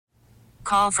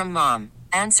call from mom.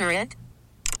 Answer it.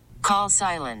 Call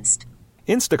silenced.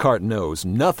 Instacart knows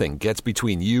nothing gets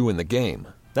between you and the game.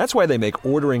 That's why they make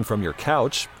ordering from your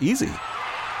couch easy.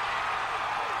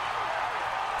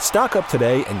 Stock up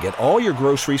today and get all your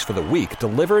groceries for the week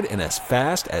delivered in as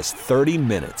fast as 30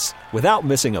 minutes without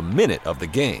missing a minute of the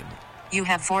game. You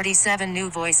have 47 new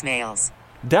voicemails.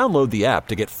 Download the app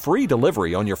to get free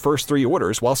delivery on your first 3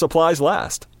 orders while supplies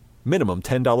last. Minimum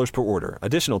 $10 per order.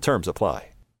 Additional terms apply.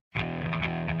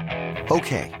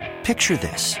 Okay, picture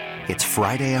this. It's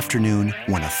Friday afternoon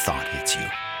when a thought hits you.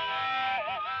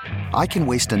 I can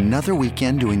waste another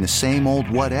weekend doing the same old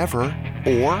whatever,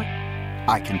 or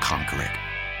I can conquer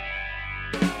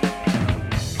it.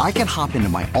 I can hop into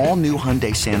my all-new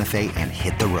Hyundai Santa Fe and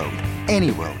hit the road.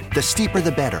 Any road. The steeper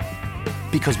the better.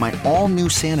 Because my all-new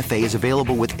Santa Fe is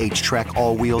available with H-Track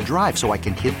all-wheel drive, so I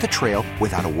can hit the trail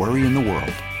without a worry in the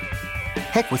world.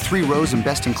 Heck, with 3 rows and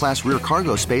best-in-class rear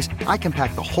cargo space, I can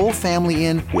pack the whole family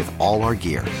in with all our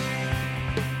gear.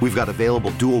 We've got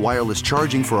available dual wireless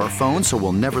charging for our phones, so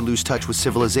we'll never lose touch with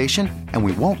civilization, and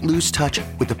we won't lose touch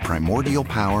with the primordial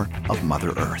power of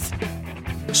Mother Earth.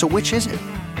 So which is it?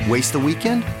 Waste the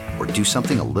weekend or do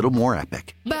something a little more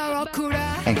epic?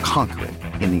 And conquer it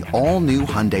in the all-new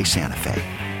Hyundai Santa Fe.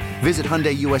 Visit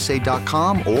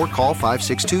HyundaiUSA.com or call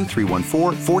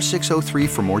 562-314-4603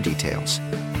 for more details.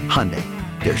 Hyundai,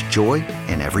 there's joy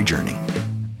in every journey.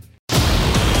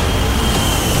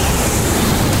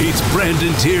 It's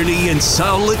Brandon Tierney and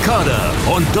Sal Licata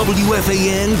on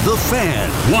WFAN The Fan,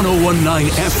 101.9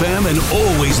 FM, and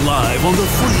always live on the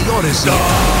Free Odyssey.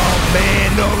 Oh,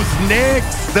 man, those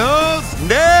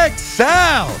Knicks,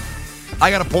 Sal!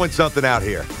 I got to point something out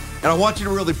here, and I want you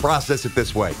to really process it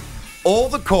this way. All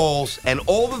the calls and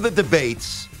all of the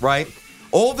debates, right?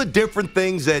 All the different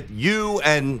things that you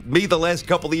and me the last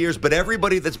couple of years, but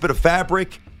everybody that's been a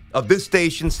fabric of this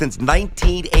station since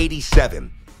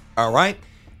 1987, all right?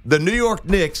 The New York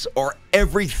Knicks are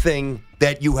everything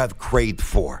that you have craved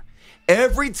for.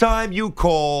 Every time you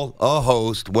call a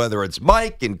host, whether it's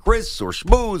Mike and Chris or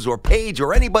Schmooze or Paige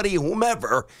or anybody,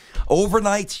 whomever,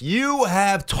 overnights, you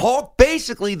have talked.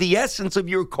 Basically, the essence of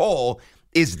your call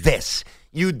is this.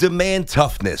 You demand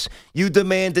toughness. You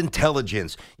demand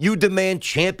intelligence. You demand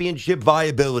championship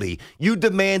viability. You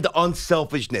demand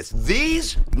unselfishness.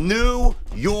 These New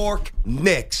York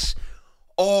Knicks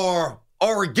are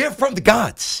a gift from the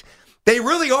gods. They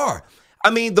really are. I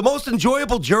mean, the most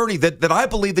enjoyable journey that I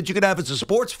believe that you could have as a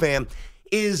sports fan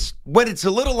is when it's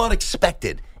a little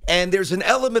unexpected and there's an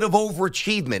element of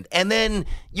overachievement, and then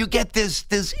you get this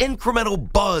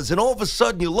incremental buzz, and all of a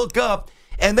sudden you look up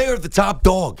and they are the top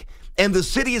dog and the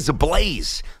city is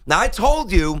ablaze. Now, I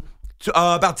told you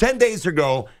about 10 days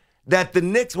ago that the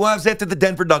Knicks, well, I was after the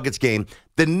Denver Nuggets game,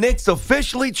 the Knicks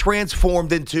officially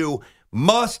transformed into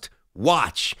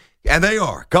must-watch. And they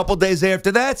are. A couple days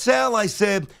after that, Sal, I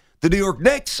said the New York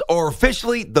Knicks are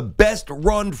officially the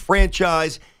best-run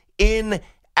franchise in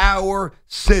our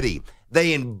city.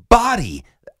 They embody,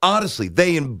 honestly,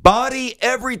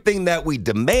 everything that we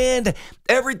demand,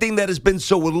 everything that has been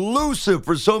so elusive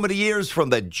for so many years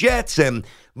from the Jets and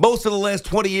most of the last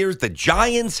 20 years, the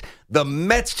Giants, the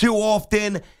Mets too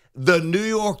often. The New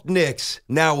York Knicks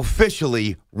now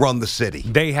officially run the city.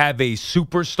 They have a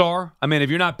superstar. I mean, if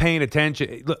you're not paying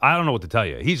attention, look, I don't know what to tell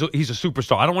you. He's a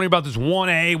superstar. I don't worry about this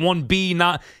 1A,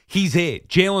 1B. He's it.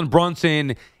 Jalen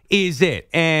Brunson is it.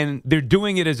 And they're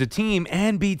doing it as a team.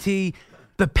 And, BT,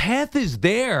 the path is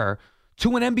there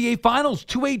to an NBA Finals,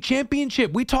 to a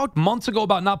championship. We talked months ago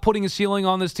about not putting a ceiling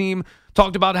on this team,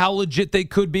 talked about how legit they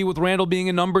could be with Randall being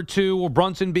a number 2 or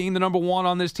Brunson being the number 1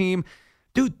 on this team.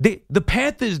 Dude, the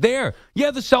path is there.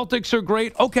 Yeah, the Celtics are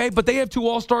great. Okay, but they have 2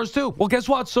 All-Stars too. Well, guess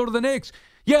what? So do the Knicks.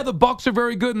 Yeah, the Bucks are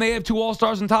very good, and they have 2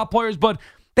 All-Stars and top players, but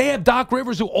they have Doc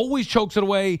Rivers, who always chokes it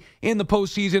away in the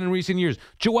postseason in recent years.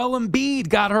 Joel Embiid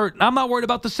got hurt. I'm not worried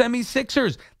about the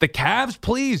 76ers. The Cavs,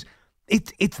 please.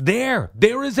 It's there.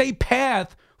 There is a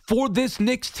path for this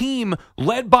Knicks team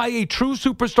led by a true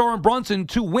superstar in Brunson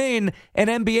to win an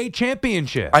NBA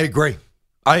championship. I agree.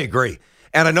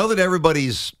 And I know that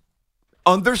everybody's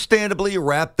understandably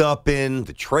wrapped up in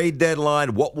the trade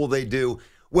deadline. What will they do?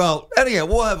 Well, anyhow,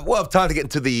 we'll have time to get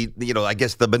into the I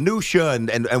guess the minutia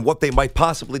and what they might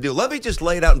possibly do. Let me just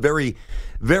lay it out in very,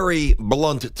 very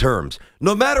blunt terms.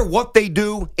 No matter what they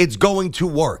do, it's going to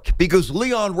work because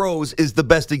Leon Rose is the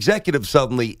best executive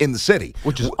suddenly in the city.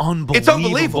 Which is unbelievable. It's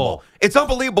unbelievable. It's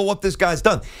unbelievable what this guy's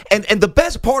done. And the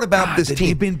best part about this team,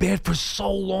 they've been bad for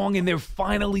so long and they're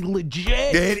finally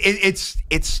legit.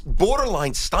 It's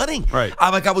borderline stunning. Right.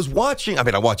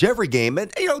 I watch every game,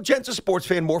 and Jen's a sports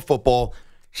fan, more football.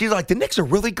 She's like, the Knicks are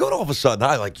really good all of a sudden.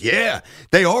 I'm like, yeah,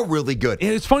 they are really good.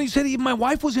 And it's funny you said even my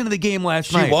wife was into the game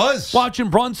last night. She was. Watching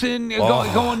Brunson,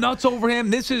 going nuts over him.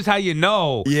 This is how you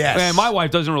know. Yes. And my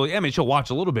wife doesn't really, I mean, she'll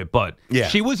watch a little bit, but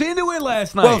she was into it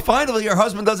last night. Well, finally, your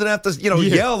husband doesn't have to,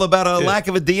 yell about a lack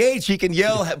of a DH. He can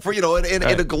yell for, in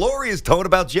a glorious tone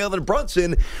about Jalen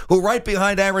Brunson, who right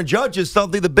behind Aaron Judge is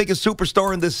suddenly the biggest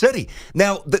superstar in this city.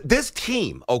 Now, this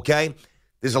team, okay,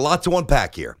 there's a lot to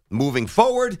unpack here moving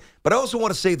forward, but I also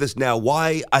want to say this now,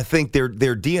 why I think their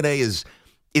DNA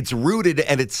it's rooted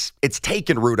and it's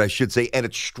taken root, I should say, and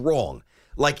it's strong.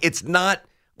 Like, it's not,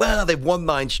 well, they've won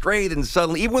 9 straight and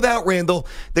suddenly, even without Randall,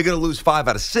 they're going to lose 5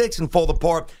 out of 6 and fall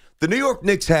apart. The New York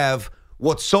Knicks have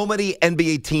what so many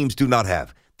NBA teams do not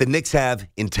have. The Knicks have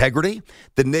integrity.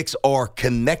 The Knicks are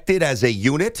connected as a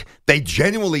unit. They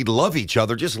genuinely love each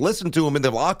other. Just listen to them in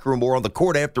the locker room or on the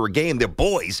court after a game. They're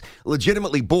boys,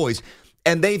 legitimately boys.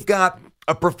 And they've got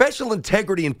a professional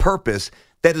integrity and purpose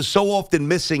that is so often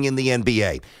missing in the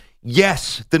NBA.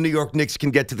 Yes, the New York Knicks can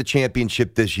get to the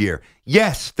championship this year.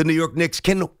 Yes, the New York Knicks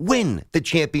can win the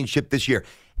championship this year.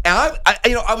 And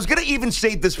I was going to even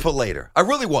save this for later. I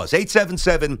really was.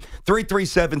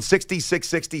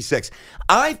 877-337-6666.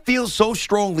 I feel so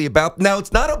strongly about, now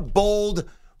it's not a bold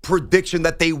prediction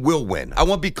that they will win. I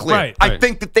want to be clear. Right. I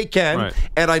think that they can,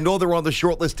 and I know they're on the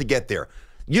short list to get there.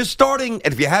 You're starting,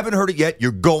 and if you haven't heard it yet,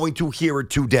 you're going to hear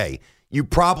it today. You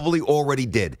probably already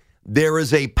did. There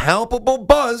is a palpable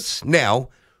buzz now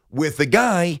with the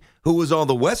guy who is on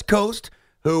the West Coast,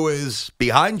 who is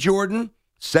behind Jordan,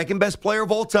 second best player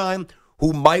of all time,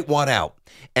 who might want out.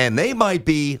 And they might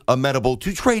be amenable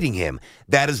to trading him.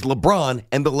 That is LeBron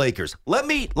and the Lakers. Let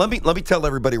me tell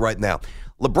everybody right now.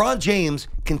 LeBron James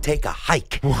can take a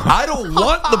hike. I don't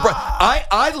want LeBron.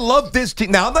 I love this team.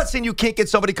 Now, I'm not saying you can't get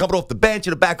somebody coming off the bench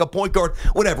and a backup point guard,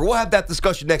 whatever. We'll have that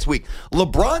discussion next week.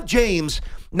 LeBron James,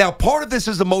 now part of this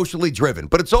is emotionally driven,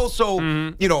 but it's also,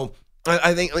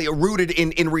 I think rooted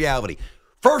in reality.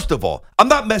 First of all, I'm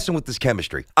not messing with this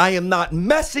chemistry. I am not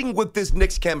messing with this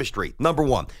Knicks chemistry, number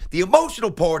one. The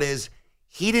emotional part is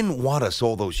he didn't want us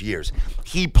all those years.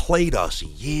 He played us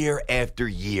year after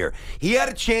year. He had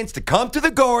a chance to come to the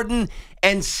Garden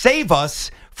and save us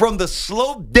from the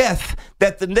slow death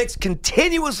that the Knicks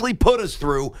continuously put us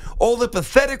through, all the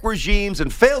pathetic regimes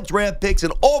and failed draft picks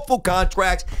and awful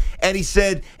contracts. And he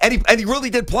said, and he really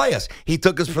did play us. He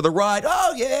took us for the ride.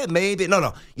 Oh, yeah, maybe.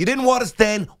 No. You didn't want us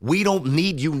then. We don't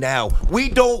need you now. We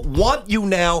don't want you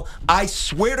now. I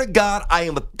swear to God, I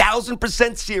am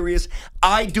 1,000% serious.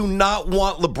 I do not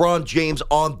want LeBron James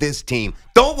on this team.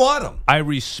 Don't want him. I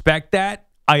respect that.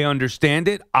 I understand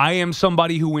it. I am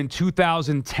somebody who in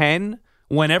 2010,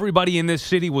 when everybody in this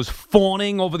city was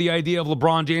fawning over the idea of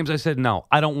LeBron James, I said, no,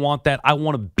 I don't want that. I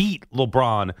want to beat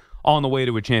LeBron on the way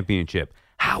to a championship.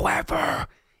 However,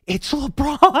 it's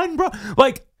LeBron, bro.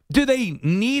 Like, do they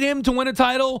need him to win a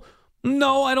title?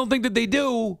 No, I don't think that they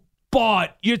do.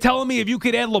 But you're telling me if you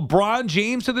could add LeBron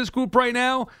James to this group right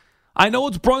now, I know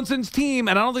it's Brunson's team,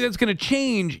 and I don't think that's going to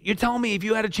change. You're telling me if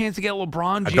you had a chance to get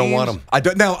LeBron James? I don't want him. I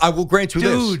don't. Now, I will grant you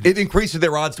this. It increases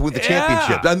their odds to win the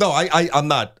championship. No,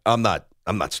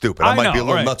 I'm not stupid. I might be a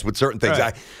little nuts with certain things.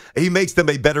 Right. He makes them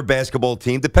a better basketball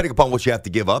team, depending upon what you have to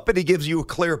give up, and he gives you a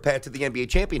clearer path to the NBA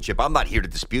championship. I'm not here to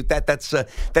dispute that. That's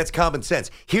common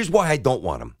sense. Here's why I don't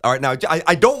want him. All right, now,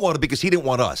 I don't want him because he didn't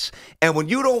want us. And when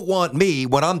you don't want me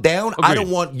when I'm down, Agreed. I don't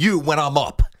want you when I'm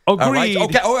up. Agreed. All right?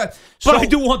 Okay, all right. So, but I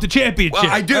do want the championship.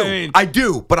 Well, I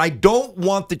do, but I don't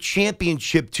want the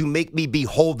championship to make me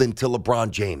beholden to LeBron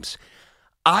James.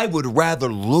 I would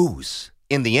rather lose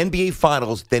in the NBA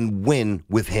Finals than win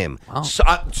with him. Wow. So,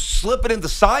 slip it in the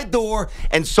side door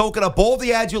and soaking up all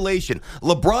the adulation.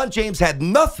 LeBron James had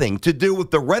nothing to do with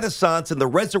the renaissance and the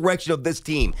resurrection of this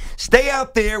team. Stay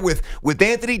out there with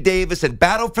Anthony Davis and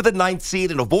battle for the 9th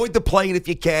seed and avoid the play-in if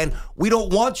you can. We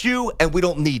don't want you and we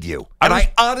don't need you. And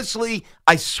I honestly,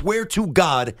 I swear to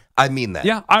God, I mean that.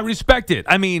 Yeah, I respect it.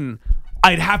 I mean,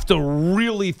 I'd have to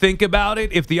really think about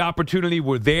it if the opportunity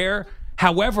were there.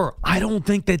 However, I don't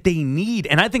think that they need,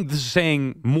 and I think this is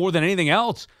saying more than anything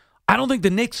else, I don't think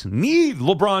the Knicks need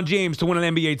LeBron James to win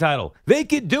an NBA title. They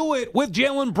could do it with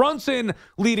Jalen Brunson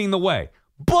leading the way.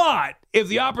 But if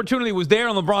the opportunity was there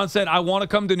and LeBron said, I want to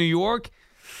come to New York,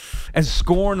 as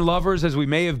scorned lovers as we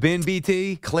may have been,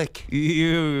 BT, click.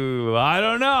 I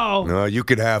don't know. No, you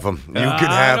could have them. You could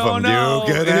have them. Know.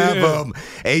 You could have them.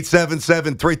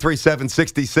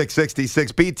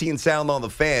 877-337-6666. BT and Sound on the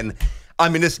Fan. I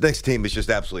mean, this next team is just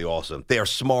absolutely awesome. They are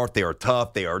smart. They are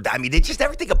tough. They're just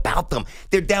everything about them.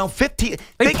 They're down 15.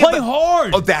 They play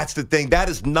hard. Oh, that's the thing. That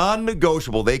is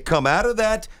non-negotiable. They come out of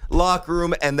that locker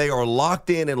room, and they are locked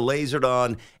in and lasered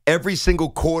on every single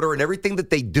quarter and everything that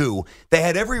they do. They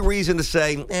had every reason to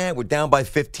say, we're down by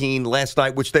 15 last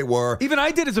night, which they were. Even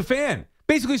I did as a fan.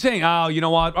 Basically saying, oh, you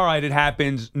know what? All right, it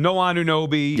happens. No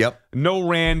Anunoby. Yep. No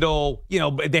Randall.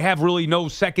 They have really no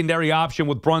secondary option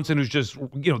with Brunson, who's just,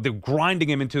 they're grinding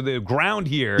him into the ground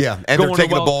here. Yeah, and they're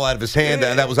taking the ball out of his hand,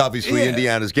 and that was obviously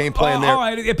Indiana's game plan there. All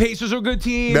right, the Pacers are a good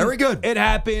team. Very good. It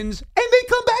happens. And they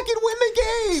come back and win the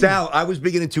game. Sal, I was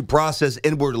beginning to process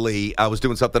inwardly. I was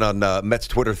doing something on Mets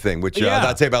Twitter thing, which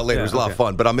I'll tell you about later. It was a lot of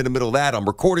fun. But I'm in the middle of that. I'm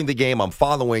recording the game. I'm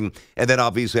following. And then,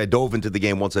 obviously, I dove into the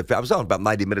game once I was on about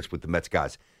 90 minutes with the Mets guys.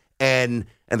 And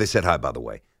they said hi, by the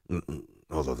way.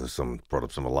 Although there's brought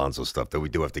up some Alonso stuff that we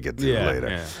do have to get to later.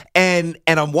 Yeah. And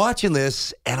I'm watching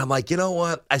this, and I'm like, you know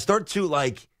what? I start to,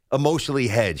 emotionally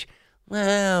hedge.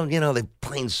 Well, they're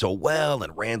playing so well,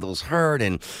 and Randall's hurt,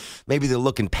 and maybe they're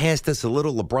looking past us a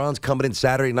little. LeBron's coming in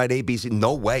Saturday night, ABC.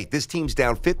 No way. This team's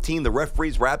down 15. The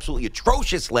referees were absolutely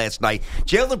atrocious last night.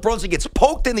 Jalen Brunson gets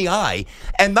poked in the eye,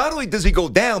 and not only does he go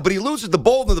down, but he loses the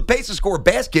ball, and the Pacers score a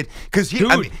basket because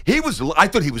I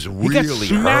thought he was really hurt. He got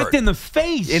smacked in the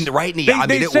face. Right in the eye.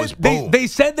 It was boom. They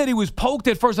said that he was poked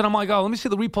at first, and I'm like, oh, let me see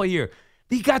the replay here.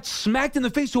 He got smacked in the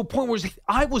face to a point where his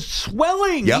eye was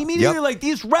swelling. Immediately,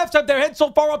 these refs have their head so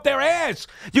far up their ass.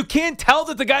 You can't tell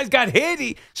that the guy's got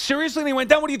hit. Seriously, he went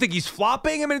down. What do you think? He's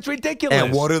flopping? I mean, it's ridiculous.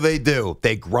 And what do?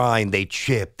 They grind, they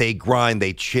chip,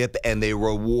 and they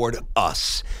reward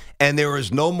us. And there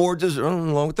is no more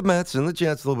along with the Mets and the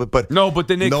Jets a little bit, but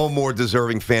the Knicks, no more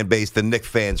deserving fan base. The Knicks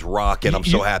fans rock, and I'm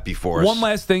so happy for us. One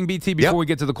last thing, BT, before we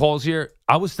get to the calls here.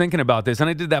 I was thinking about this, and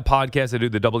I did that podcast. I do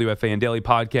the WFAN Daily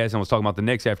podcast, and I was talking about the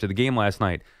Knicks after the game last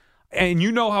night. And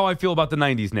you know how I feel about the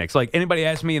 90s Knicks. Like, anybody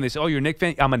asks me, and they say, oh, you're a Knicks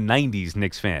fan? I'm a 90s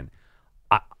Knicks fan.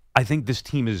 I think this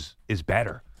team is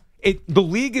better. The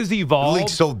league is evolved. The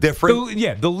league's so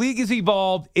different. The league is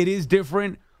evolved. It is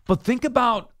different. But think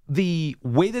about the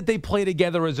way that they play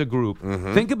together as a group.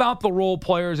 Mm-hmm. Think about the role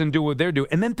players and do what they're doing.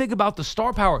 And then think about the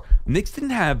star power. Knicks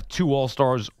didn't have two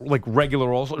all-stars, like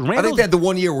regular all-stars. I think they had the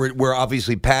 1 year where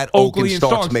obviously Pat, Oakley, and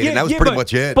Starks made it. That was pretty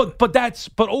much it. But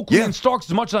Oakley and Starks,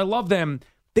 as much as I love them,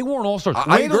 they weren't all-stars.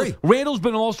 I agree. Randall's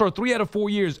been an all-star 3 out of 4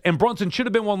 years, and Brunson should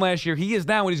have been one last year. He is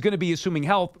now, and he's going to be assuming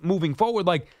health moving forward.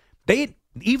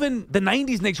 Even the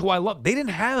 90s Knicks, who I love, they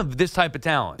didn't have this type of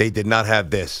talent. They did not have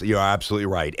this. You're absolutely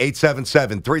right.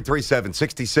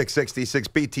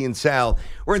 877-337-6666, BT and Sal.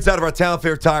 We're inside of our Town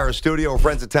Fair Tire studio. Our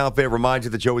friends at Town Fair remind you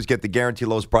that you always get the guaranteed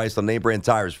lowest price on name brand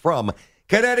tires from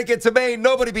Connecticut to Maine.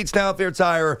 Nobody beats Town Fair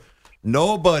Tire.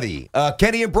 Nobody.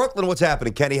 Kenny in Brooklyn, what's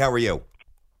happening? Kenny, how are you?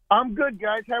 I'm good,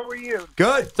 guys. How are you?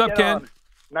 Good. What's up, Ken?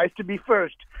 Nice to be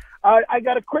first. I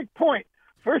got a quick point.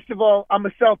 First of all, I'm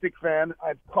a Celtic fan.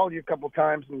 I've called you a couple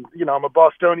times, and, I'm a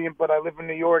Bostonian, but I live in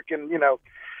New York, and,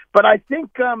 But I think,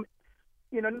 no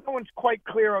one's quite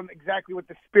clear on exactly what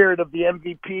the spirit of the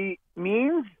MVP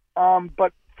means.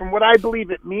 But from what I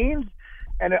believe it means,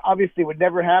 and it obviously would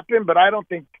never happen, but I don't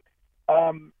think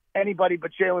anybody but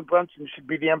Jalen Brunson should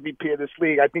be the MVP of this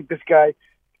league. I think this guy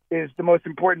is the most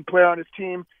important player on his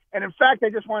team. And, in fact, I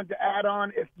just wanted to add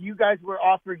on, if you guys were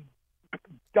offered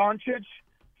Doncic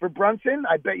for Brunson,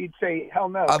 I bet you'd say, hell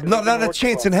no. Not a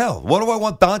chance in hell. What do I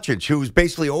want Doncic, who's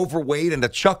basically overweight and a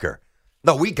chucker?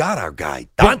 No, we got our guy.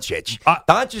 Doncic.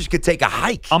 Doncic could take a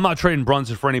hike. I'm not trading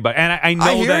Brunson for anybody. And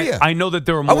I know that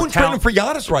there are more I wouldn't trade him for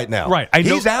Giannis right now. Right.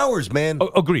 He's ours, man.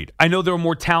 Agreed. I know there are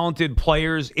more talented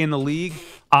players in the league.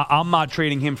 I'm not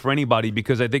trading him for anybody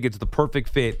because I think it's the perfect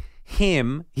fit.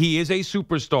 He is a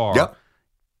superstar. Yep.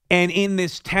 And in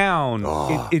this town,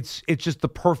 it's just the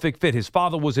perfect fit. His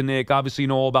father was a Knick. Obviously, you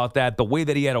know all about that. The way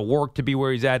that he had to work to be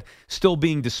where he's at, still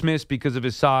being dismissed because of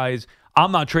his size.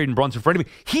 I'm not trading Brunson for anybody.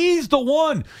 He's the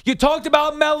one. You talked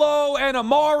about Melo and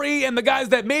Amari and the guys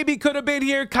that maybe could have been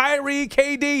here, Kyrie,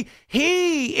 KD.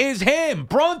 He is him.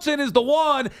 Brunson is the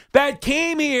one that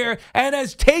came here and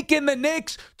has taken the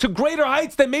Knicks to greater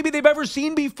heights than maybe they've ever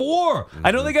seen before. Mm-hmm.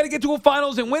 I know they got to get to a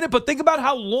finals and win it, but think about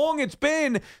how long it's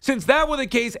been since that was the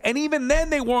case, and even then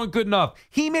they weren't good enough.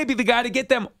 He may be the guy to get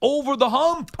them over the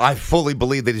hump. I fully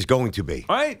believe that he's going to be.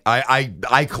 All right.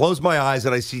 I close my eyes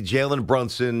and I see Jalen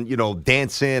Brunson,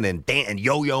 dancing and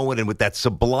yo-yoing and with that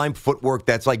sublime footwork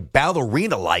that's like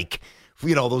ballerina-like.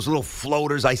 Those little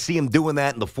floaters. I see him doing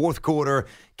that in the fourth quarter,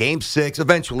 Game 6,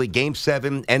 eventually Game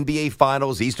 7, NBA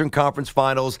Finals, Eastern Conference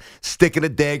Finals, sticking a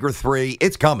dagger 3.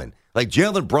 It's coming. Like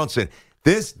Jalen Brunson,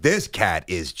 This cat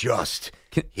is just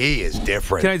he is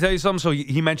different. Can I tell you something? So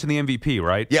he mentioned the MVP,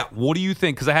 right? Yeah. What do you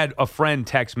think? Because I had a friend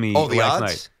text me The last odds?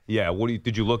 night. Yeah.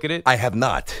 Did you look at it? I have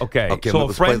not. Okay. So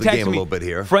let's play the game a little bit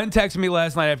here. Friend texted me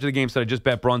last night after the game, said I just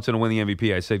bet Brunson to win the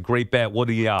MVP. I said, great bet. What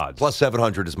are the odds? Plus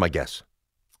 700 is my guess.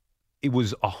 It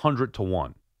was 100 to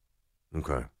 1.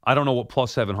 Okay. I don't know what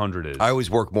plus 700 is. I always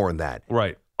work more than that.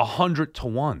 Right. 100 to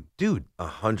 1. Dude.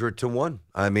 100 to 1.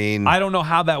 I mean, I don't know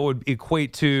how that would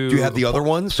equate to. do you have the other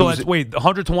ones? So that's, wait,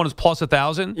 100 to 1 is plus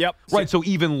 1,000? Yep. Right. So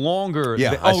even longer.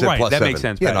 Yeah. I said right. plus That 7. makes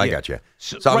sense. Yeah, Pat, no, I got you.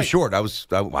 So I was short.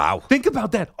 Wow. Think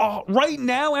about that. Right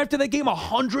now, after that game,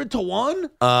 100 to 1?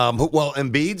 Well,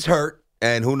 Embiid's hurt.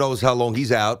 And who knows how long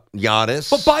he's out. Giannis.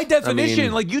 But by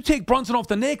definition, you take Brunson off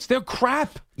the Knicks, they're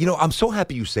crap. I'm so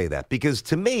happy you say that because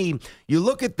to me, you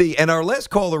look at and our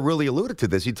last caller really alluded to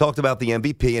this. He talked about the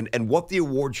MVP and what the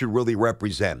award should really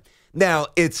represent. Now,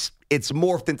 it's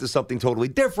morphed into something totally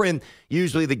different.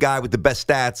 Usually the guy with the best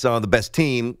stats on the best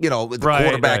team, the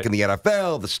quarterback in the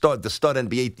NFL, the stud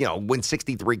NBA, win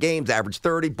 63 games, average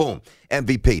 30, boom,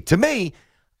 MVP. To me,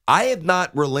 I have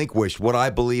not relinquished what I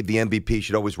believe the MVP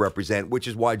should always represent, which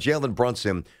is why Jalen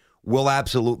Brunson will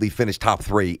absolutely finish top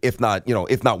 3, if not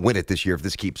win it this year if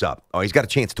this keeps up. Oh, he's got a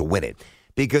chance to win it.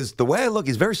 Because the way I look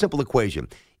is a very simple equation.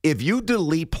 If you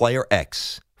delete player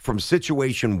X from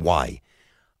situation Y,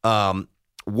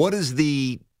 what is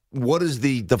the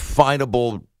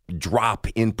definable drop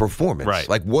in performance? Right.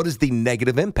 Like, what is the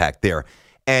negative impact there?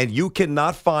 And you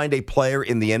cannot find a player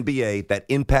in the NBA that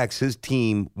impacts his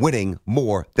team winning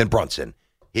more than Brunson.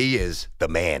 He is the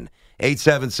man.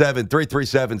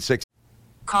 877-337-6.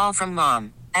 Call from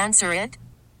mom. Answer it.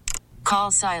 Call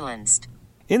silenced.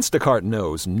 Instacart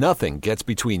knows nothing gets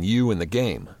between you and the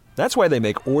game. That's why they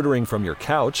make ordering from your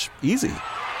couch easy.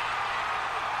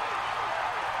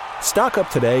 Stock up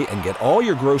today and get all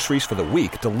your groceries for the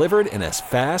week delivered in as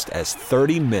fast as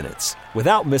 30 minutes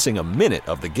without missing a minute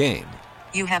of the game.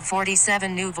 You have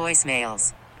 47 new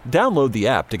voicemails. Download the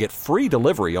app to get free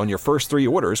delivery on your first 3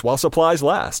 orders while supplies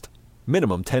last.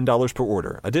 Minimum $10 per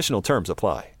order. Additional terms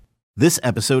apply. This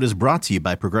episode is brought to you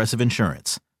by Progressive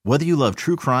Insurance. Whether you love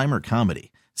true crime or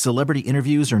comedy, celebrity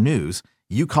interviews or news,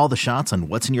 you call the shots on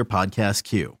what's in your podcast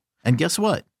queue. And guess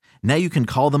what? Now you can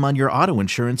call them on your auto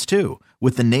insurance too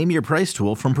with the Name Your Price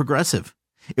tool from Progressive.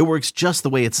 It works just the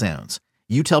way it sounds.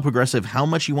 You tell Progressive how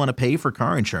much you want to pay for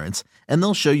car insurance, and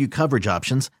they'll show you coverage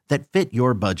options that fit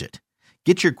your budget.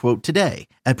 Get your quote today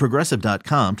at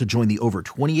Progressive.com to join the over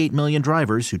 28 million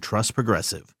drivers who trust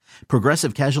Progressive.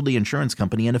 Progressive Casualty Insurance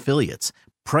Company and Affiliates.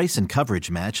 Price and coverage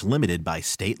match limited by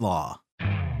state law.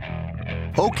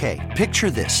 Okay,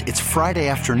 picture this. It's Friday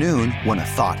afternoon when a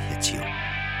thought hits you.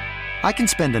 I can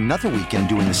spend another weekend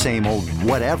doing the same old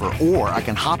whatever, or I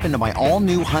can hop into my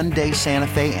all-new Hyundai Santa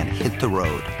Fe and hit the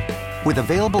road. With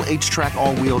available H-Track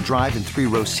all-wheel drive and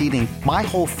 3-row seating, my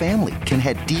whole family can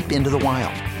head deep into the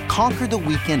wild. Conquer the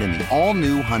weekend in the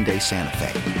all-new Hyundai Santa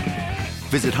Fe.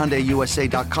 Visit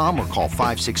HyundaiUSA.com or call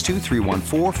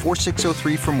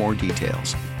 562-314-4603 for more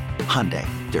details. Hyundai,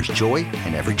 there's joy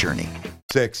in every journey.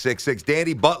 666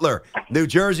 Danny Butler, New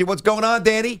Jersey. What's going on,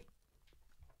 Danny?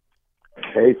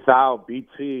 Hey, Sal,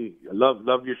 BT. Love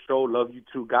your show. Love you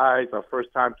two guys. Our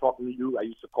first time talking to you. I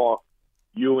used to call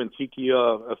you and Tiki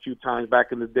a few times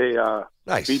back in the day.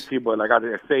 Nice. BT, but I got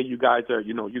to say, you guys are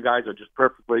just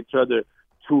perfect for each other.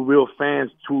 Two real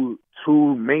fans, two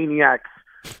maniacs.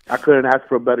 I couldn't ask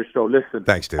for a better show. Listen,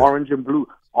 thanks, dude. Orange and blue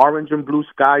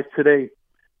skies today.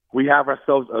 We have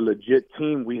ourselves a legit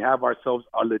team. We have ourselves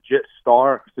a legit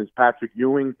star since Patrick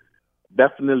Ewing.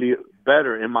 Definitely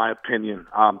better, in my opinion.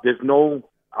 I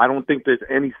don't think there's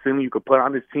any ceiling you could put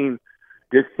on this team.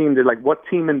 This team, they're like, what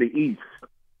team in the East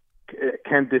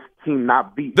can this team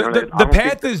not beat? The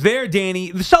path is there,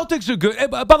 Danny. The Celtics are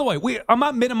good. By the way, I'm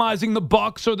not minimizing the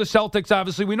Bucks or the Celtics,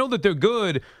 obviously. We know that they're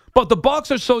good, but the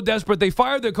Bucks are so desperate. They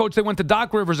fired their coach. They went to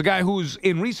Doc Rivers, a guy who's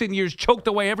in recent years choked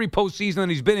away every postseason that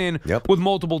he's been in with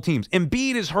multiple teams.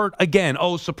 Embiid is hurt again.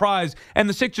 Oh, surprise. And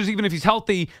the Sixers, even if he's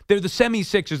healthy, they're the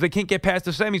semi-Sixers. They can't get past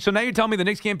the semi. So now you're telling me the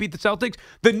Knicks can't beat the Celtics?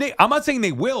 I'm not saying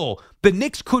they will. The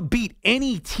Knicks could beat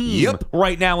any team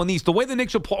right now in the East. The way the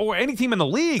Knicks are playing, or any team in the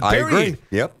league, I period. agree.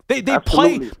 Yep. They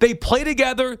play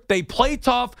together. They play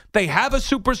tough. They have a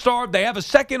superstar. They have a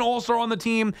second all-star on the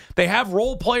team. They have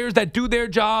role players that do their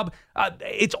job.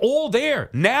 It's all there.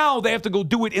 Now they have to go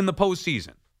do it in the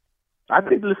postseason. I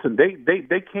think, listen, they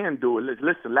can do it.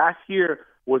 Listen, last year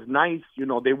was nice.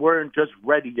 They weren't just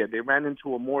ready yet. They ran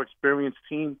into a more experienced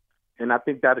team, and I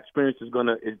think that experience is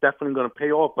definitely gonna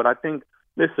pay off. But I think,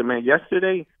 listen, man,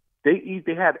 yesterday they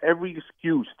had every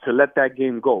excuse to let that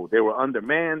game go. They were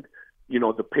undermanned.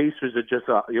 the Pacers are just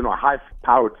a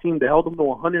high-powered team. They held them to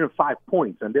 105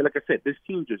 points, and they, like I said, this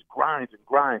team just grinds and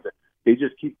grinds. They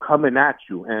just keep coming at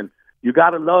you, and you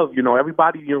gotta love.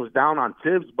 Everybody is down on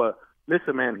Tibbs, but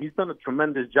listen, man, he's done a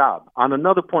tremendous job. On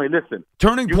another point, listen.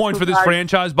 Turning point for this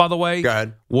franchise, by the way, Go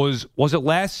ahead. was it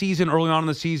last season, early on in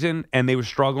the season, and they were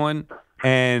struggling,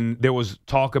 and there was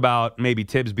talk about maybe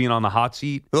Tibbs being on the hot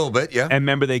seat? A little bit, yeah. And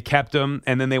remember, they kept him,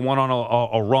 and then they went on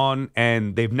a run,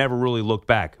 and they've never really looked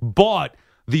back. But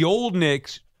the old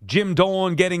Knicks, Jim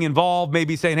Dolan getting involved,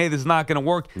 maybe saying, hey, this is not going to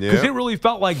work, because it really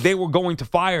felt like they were going to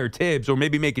fire Tibbs or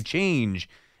maybe make a change,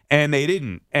 and they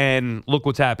didn't. And look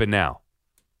what's happened now.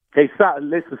 Hey, Sal,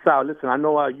 listen. I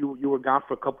know you were gone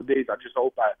for a couple of days. I just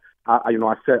hope I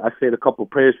said a couple of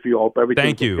prayers for you. I hope everything's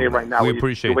Thank you. okay right now. We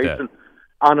appreciate that.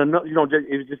 On another,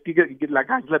 just get like,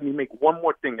 guys, let me make one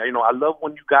more thing. I love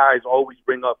when you guys always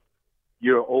bring up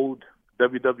your old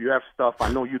WWF stuff.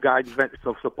 I know you guys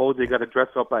so supposedly got to dress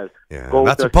up as Goldust.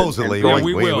 Not supposedly.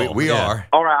 We will. We are.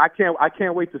 All right, I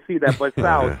can't wait to see that. But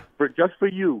Sal, just for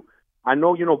you, I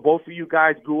know both of you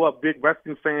guys grew up big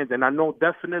wrestling fans, and I know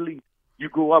definitely you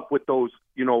grew up with those,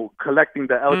 collecting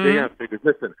the LJN figures.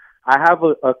 Listen, I have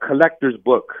a collector's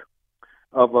book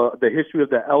of the history of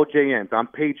the LJNs on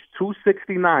page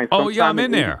 269. Oh, yeah, I'm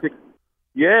in there.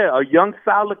 Yeah, a young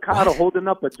Sal Licata holding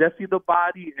up a Jesse the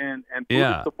Body and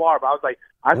Brutus the Barb. I was like,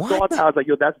 I saw that. I was like,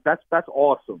 yo, that's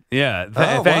awesome. Yeah,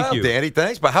 Thank wow, you, Danny.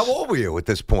 Thanks. But how old were you at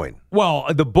this point? Well,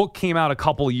 the book came out a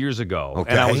couple of years ago,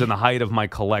 and I was in the height of my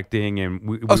collecting.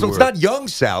 And so it's not young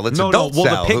Sal; it's adult Well,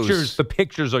 Sal. the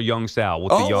pictures are young Sal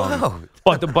with the young. Wow.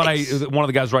 But one of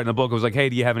the guys writing the book was like, "Hey,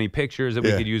 do you have any pictures that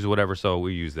we could use or whatever?" So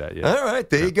we use that. Yeah. All right,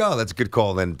 there you go. That's a good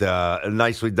call and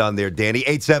nicely done there, Danny.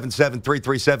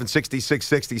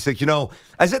 877-337-6666.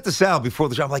 I said to Sal before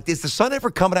the show, I'm like, is the sun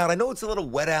ever coming out? I know it's a little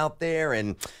wet out there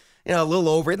and a little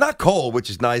over it. Not cold,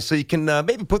 which is nice. So you can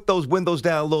maybe put those windows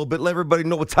down a little bit, let everybody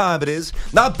know what time it is.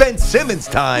 Not Ben Simmons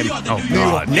time. Oh,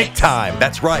 God. Nick time.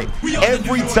 That's right.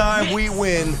 Every time we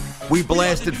win, we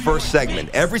blasted first segment.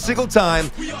 Every single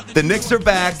time, the Knicks are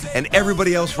back, and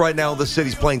everybody else right now in the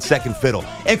city's playing second fiddle,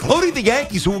 including the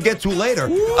Yankees, who we'll get to later.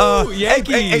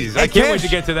 Yankees. I can't wait to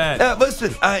get to that.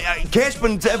 Listen,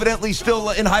 Cashman's evidently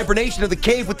still in hibernation in the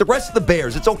cave with the rest of the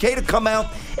Bears. It's okay to come out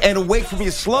and awake from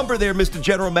your slumber there, Mr.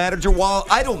 General Manager, while,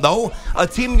 I don't know, a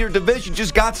team in your division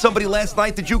just got somebody last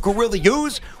night that you could really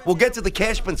use. We'll get to the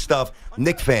Cashman stuff.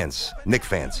 Knicks fans.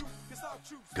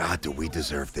 God, do we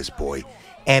deserve this, boy.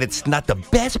 And it's not the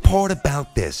best part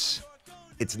about this.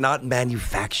 It's not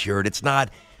manufactured. It's not,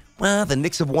 the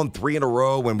Knicks have won 3 in a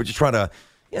row and we're just trying to,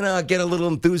 get a little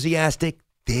enthusiastic.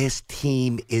 This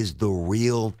team is the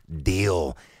real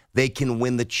deal. They can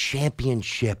win the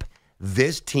championship.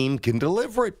 This team can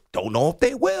deliver it. Don't know if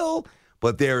they will,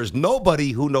 but there's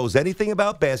nobody who knows anything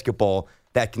about basketball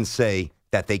that can say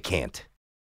that they can't.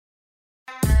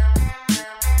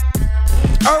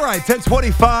 All right,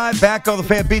 10:25, back on the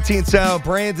Fan, BT and Sal,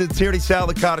 Brandon Tierney, Sal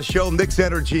Licata Show. Knicks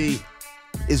energy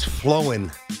is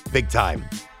flowing big time.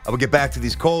 I will get back to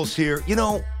these calls here.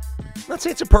 I'm not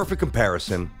saying it's a perfect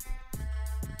comparison.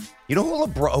 You know who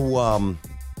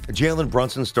Jalen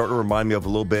Brunson's starting to remind me of a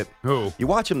little bit? Who? You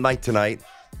watch him night to night.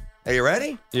 Are you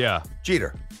ready? Yeah.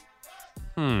 Jeter.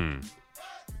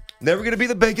 Never going to be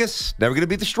the biggest. Never going to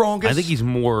be the strongest. I think he's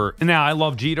more. Now, I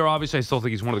love Jeter, obviously. I still think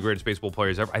he's one of the greatest baseball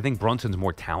players ever. I think Brunson's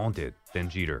more talented than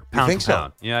Jeter. You think so?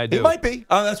 Pound. Yeah, I do. He might be.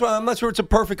 That's why I'm not sure it's a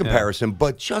perfect comparison,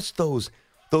 but just those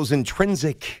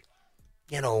intrinsic,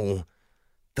 those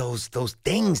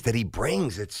things that he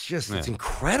brings, it's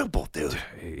incredible, dude.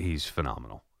 He's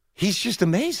phenomenal. He's just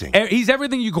amazing. He's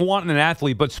everything you can want in an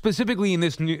athlete, but specifically in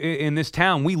this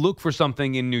town, we look for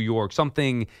something in New York,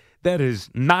 something that is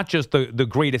not just the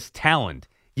greatest talent.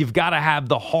 You've got to have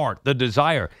the heart, the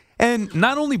desire. And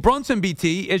not only Brunson,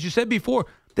 BT, as you said before,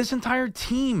 this entire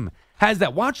team has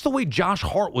that. Watch the way Josh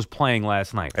Hart was playing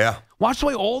last night. Yeah. Watch the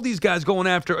way all these guys going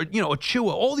after,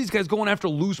 Achua, all these guys going after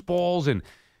loose balls and,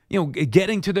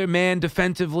 getting to their man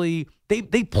defensively. They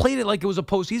played it like it was a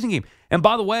postseason game. And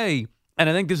by the way, and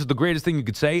I think this is the greatest thing you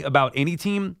could say about any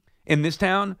team in this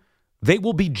town, they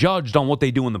will be judged on what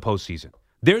they do in the postseason.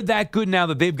 They're that good now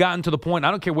that they've gotten to the point.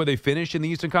 I don't care where they finish in the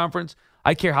Eastern Conference.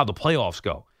 I care how the playoffs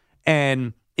go.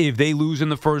 And if they lose in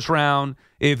the first round,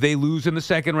 if they lose in the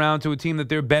second round to a team that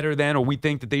they're better than or we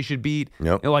think that they should beat,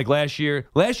 like last year.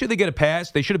 Last year they get a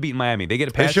pass. They should have beaten Miami. They get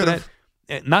a pass for that.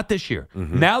 Not this year.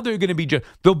 Mm-hmm. Now they're going to be judged.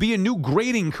 There'll be a new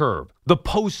grading curve, the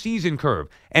postseason curve.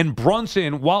 And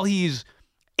Brunson, while he's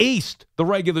aced the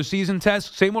regular season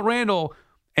test, same with Randall,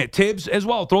 and Tibbs as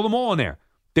well, throw them all in there.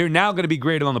 They're now going to be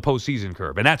graded on the postseason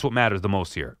curve, and that's what matters the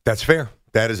most here. That's fair.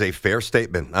 That is a fair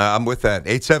statement. I'm with that.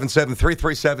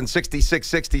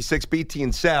 877-337-6666, BT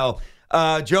and Sal.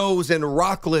 Joe's in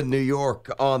Rockland, New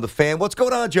York on the Fan. What's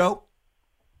going on, Joe?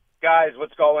 Guys,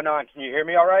 what's going on? Can you hear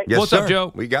me all right? Yes, What's sir. up,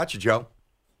 Joe? We got you, Joe.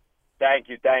 Thank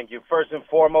you. First and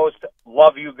foremost,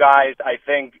 love you guys. I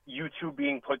think you two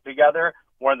being put together,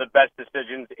 one of the best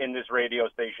decisions in this radio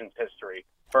station's history,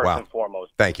 first and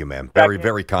foremost. Thank you, man. Very,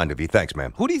 very kind of you. Thanks,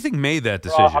 man. Who do you think made that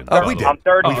decision? We did. I'm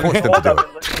 30 We forced years them to old. do I've it.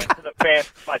 been listening to the Fan.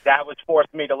 My dad was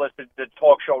forcing me to listen to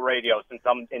talk show radio since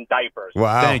I'm in diapers.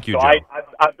 Wow. Thank you, So Joe.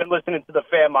 I've been listening to the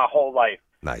Fan my whole life.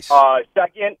 Nice.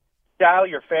 Second, Sal,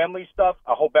 your family stuff,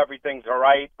 I hope everything's all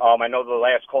right. I know the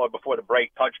last caller before the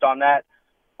break touched on that.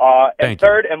 And Thank you.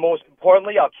 third, and most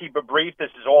importantly, I'll keep it brief.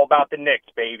 This is all about the Knicks,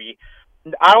 baby.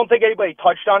 I don't think anybody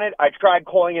touched on it. I tried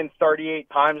calling in 38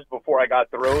 times before I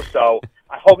got through, so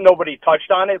I hope nobody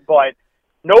touched on it. But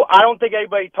no, I don't think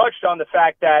anybody touched on the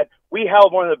fact that we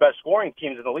held one of the best scoring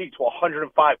teams in the league to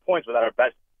 105 points without our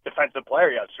best defensive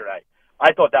player yesterday.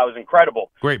 I thought that was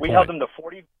incredible. Great We point. held them to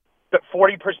 40%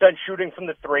 shooting from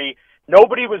the three.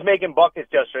 Nobody was making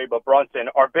buckets yesterday but Brunson.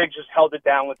 Our big just held it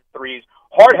down with the threes.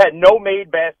 Hart had no made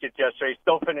baskets yesterday,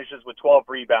 still finishes with 12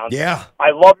 rebounds. Yeah.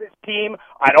 I love this team.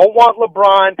 I don't want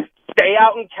LeBron. Stay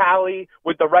out in Cali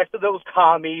with the rest of those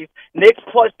commies. Knicks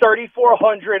plus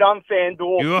 3,400 on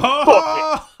FanDuel.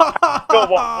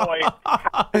 Go on, boys.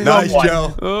 Nice, Go on.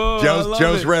 Joe. Oh, I love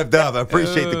Joe's it. revved up. I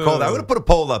appreciate the call. I'm going to put a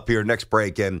poll up here next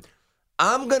break, and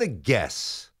I'm going to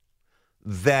guess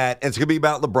that, and it's going to be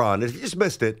about LeBron. And if you just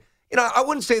missed it, I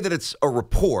wouldn't say that it's a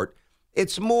report.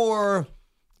 It's more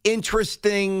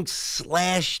interesting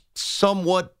 /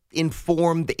 somewhat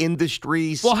informed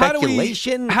industry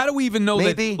speculation. How do we even know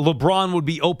maybe? that LeBron would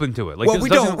be open to it? Like, Well, this we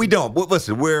doesn't- don't. We don't. Well,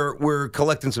 listen, we're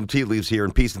collecting some tea leaves here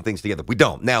and piecing things together. We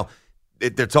don't. Now,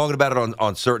 they're talking about it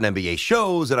on certain NBA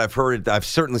shows, and I've heard it. I've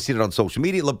certainly seen it on social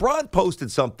media. LeBron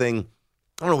posted something.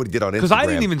 I don't know what he did on Instagram. Because I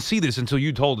didn't even see this until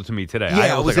you told it to me today.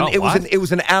 Yeah, I was like, it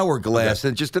was an hourglass,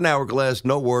 and just an hourglass,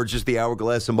 no words, just the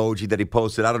hourglass emoji that he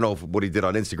posted. I don't know what he did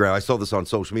on Instagram. I saw this on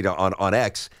social media on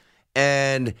X,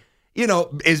 and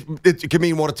it can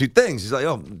mean one of two things. He's like,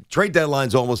 "Oh, trade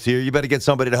deadline's almost here. You better get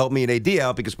somebody to help me and AD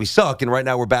out because we suck, and right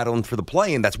now we're battling for the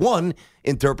play-in." That's one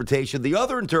interpretation. The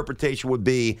other interpretation would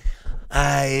be,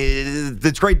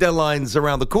 the trade deadline's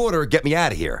around the corner. Get me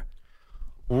out of here.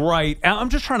 Right. I'm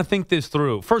just trying to think this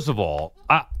through. First of all,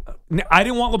 I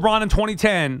didn't want LeBron in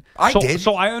 2010. I did.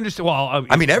 So I understand. Well,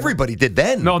 I mean, everybody did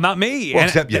then. No, not me. Well,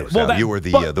 except you. Sal. You were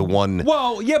the one.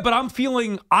 Well, yeah, but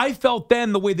I felt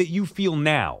then the way that you feel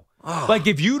now. Like,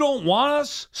 if you don't want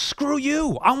us, screw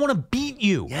you. I want to beat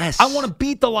you. Yes. I want to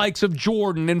beat the likes of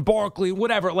Jordan and Barkley,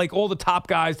 whatever, like all the top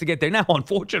guys to get there. Now,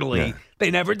 unfortunately,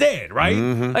 they never did, right?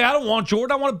 Mm-hmm. Like, I don't want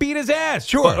Jordan. I want to beat his ass.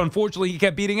 Sure. But unfortunately, he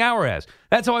kept beating our ass.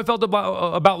 That's how I felt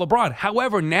about LeBron.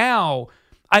 However, now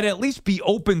I'd at least be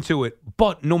open to it.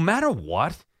 But no matter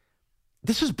what,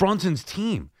 this is Brunson's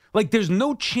team. Like, there's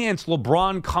no chance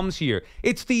LeBron comes here.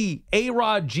 It's the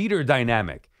A-Rod Jeter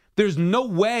dynamic. There's no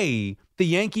way the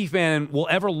Yankee fan will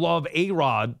ever love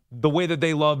A-Rod the way that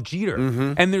they love Jeter.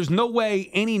 Mm-hmm. And there's no way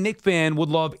any Knick fan would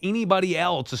love anybody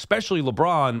else, especially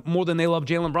LeBron, more than they love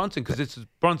Jalen Brunson because it's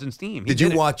Brunson's team. Did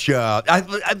you watch?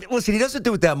 Listen, he doesn't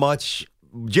do it that much.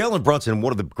 Jalen Brunson,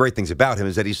 one of the great things about him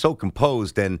is that he's so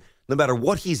composed, and no matter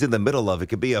what he's in the middle of, it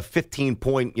could be a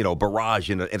 15-point, barrage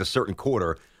in a certain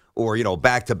quarter, or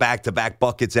back-to-back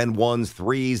buckets, N1s,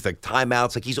 threes, the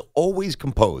timeouts. Like, he's always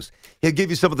composed. He'll give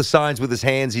you some of the signs with his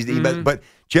hands. But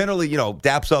generally,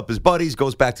 daps up his buddies,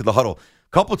 goes back to the huddle.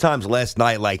 A couple times last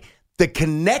night, like the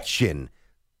connection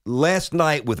last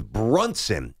night with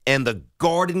Brunson and the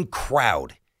Garden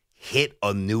crowd hit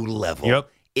a new level. Yep.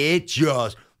 It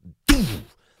just,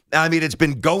 I mean, it's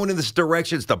been going in this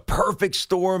direction. It's the perfect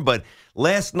storm, but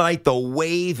last night the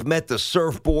wave met the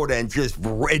surfboard and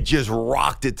it just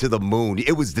rocked it to the moon.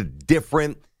 It was a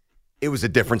different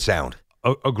sound.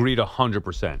 Agreed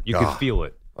 100%. You could feel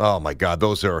it. Oh my God,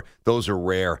 those are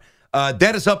rare.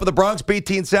 Dennis up in the Bronx,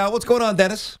 BT and Sal. What's going on,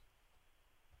 Dennis?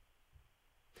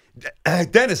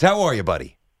 Dennis, how are you,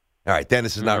 buddy? All right,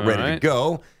 Dennis is not All ready right. to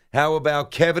go. How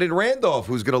about Kevin and Randolph,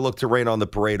 who's going to look to rain on the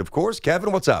parade, of course.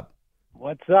 Kevin, what's up?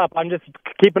 What's up? I'm just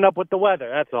keeping up with the weather.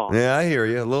 That's all. Yeah, I hear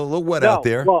you. A little wet out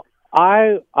there. Well,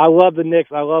 I love the Knicks.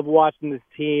 I love watching this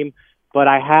team, but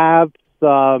I have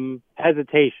some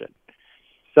hesitation.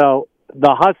 So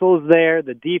the hustle is there,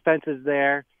 the defense is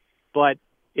there, but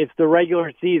it's the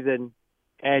regular season,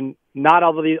 and not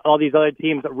all these other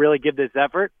teams that really give this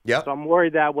effort. Yep. So I'm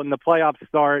worried that when the playoffs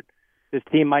start, this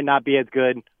team might not be as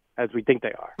good as we think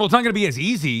they are. Well, it's not going to be as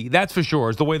easy, that's for sure,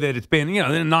 as the way that it's been,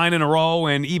 9 in a row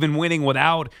and even winning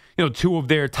without, 2 of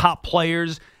their top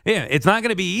players. Yeah, it's not going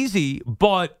to be easy,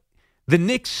 but the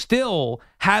Knicks still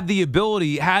have the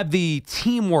ability, have the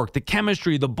teamwork, the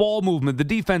chemistry, the ball movement, the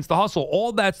defense, the hustle,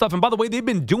 all that stuff. And by the way, they've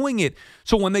been doing it.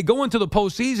 So when they go into the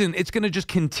postseason, it's going to just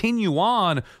continue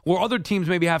on where other teams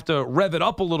maybe have to rev it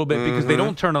up a little bit because they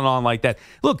don't turn it on like that.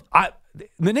 Look,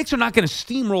 the Knicks are not going to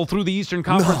steamroll through the Eastern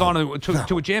Conference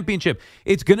to a championship.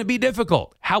 It's going to be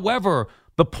difficult. However,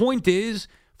 the point is,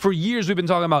 for years we've been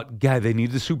talking about, God, they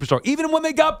needed a superstar. Even when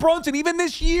they got Brunson, even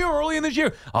this year, early in this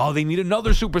year, they need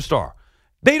another superstar.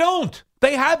 They don't.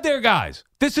 They have their guys.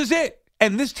 This is it.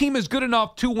 And this team is good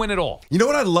enough to win it all. You know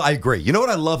what I agree. You know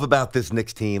what I love about this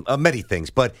Knicks team? Many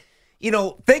things. But,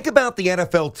 think about the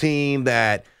NFL team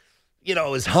that,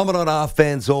 is humming on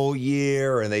offense all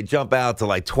year, and they jump out to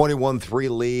like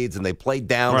 21-3 leads, and they play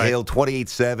downhill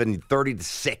 28-7,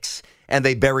 30-6, and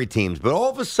they bury teams. But all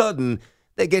of a sudden,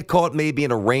 they get caught maybe in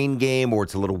a rain game, or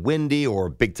it's a little windy, or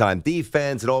big-time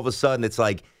defense, and all of a sudden it's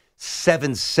like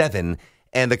 7-7,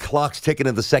 and the clock's ticking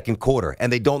in the second quarter,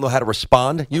 and they don't know how to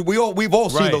respond. We've all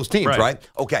seen those teams, right?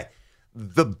 Okay.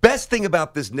 The best thing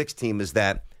about this Knicks team is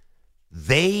that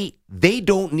they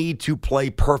don't need to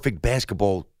play perfect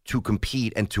basketball to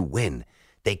compete and to win.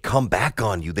 They come back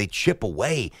on you. They chip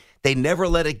away. They never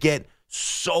let it get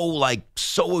so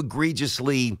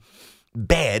egregiously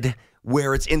bad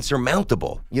where it's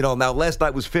insurmountable. Now last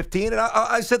night was 15, and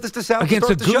I said this to Sal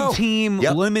against a the good show. Team,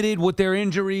 limited with their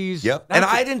injuries. Yep. And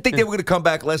I didn't think they were going to come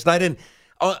back last night, and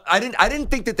I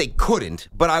didn't think that they couldn't,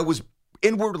 but I was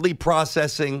inwardly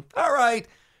processing, all right,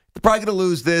 they're probably going to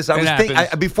lose this.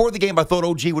 Before the game, I thought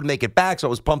OG would make it back, so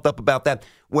I was pumped up about that.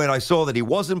 When I saw that he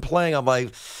wasn't playing, I'm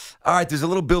like, all right, there's a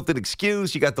little built-in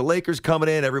excuse. You got the Lakers coming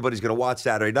in. Everybody's going to watch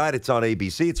Saturday night. It's on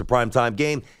ABC. It's a primetime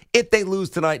game. If they lose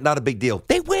tonight, not a big deal.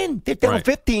 They win. They're down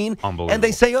 15. And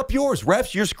they say, up yours.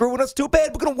 Refs, you're screwing us too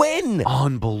bad. We're going to win.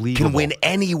 Unbelievable. Can win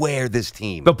anywhere, this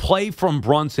team. The play from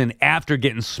Brunson after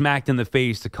getting smacked in the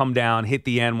face to come down, hit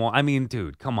the N1. I mean,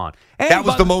 dude, come on. And that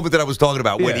was the moment that I was talking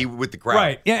about when he with the crowd.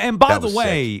 Right. Yeah, and by the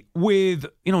way, with,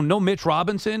 no Mitch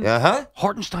Robinson,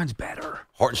 Hartenstein's better.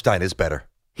 Hartenstein is better.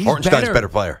 He's Hartenstein's a better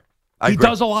player. He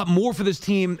does a lot more for this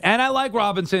team, and I like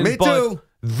Robinson. Me too.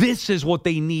 This is what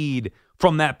they need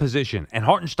from that position, and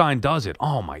Hartenstein does it.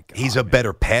 Oh, my God. He's a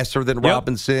better passer than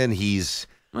Robinson. He's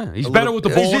better with the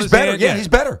ball in his better. hand. Yeah, he's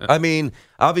better. I mean,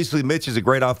 obviously, Mitch is a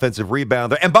great offensive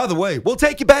rebounder. And by the way, we'll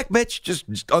take you back, Mitch.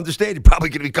 Just understand, you're probably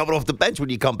going to be coming off the bench when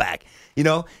you come back,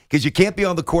 because you can't be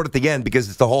on the court at the end because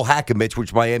it's the whole hack of Mitch,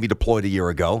 which Miami deployed a year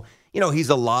ago. He's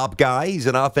a lob guy. He's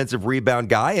an offensive rebound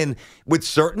guy. And with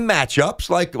certain matchups,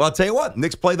 like, I'll tell you what,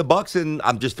 Knicks play the Bucks, and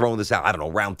I'm just throwing this out. I don't know,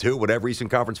 round 2, whatever, Eastern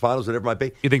Conference Finals, whatever it might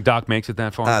be. You think Doc makes it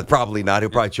that far? Probably not. He'll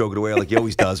probably choke it away like he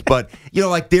always does. But,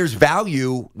 there's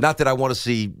value. Not that I want to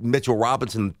see Mitchell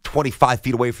Robinson 25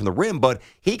 feet away from the rim, but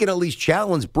he can at least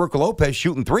challenge Brook Lopez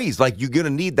shooting threes. Like, you're going to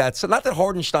need that. So not that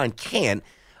Hartenstein can't,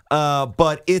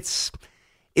 but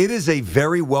it is a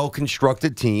very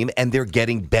well-constructed team, and they're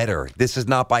getting better. This is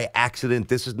not by accident.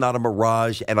 This is not a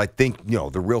mirage, and I think,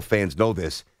 the real fans know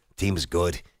this. Team is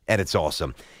good, and it's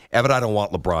awesome. But I don't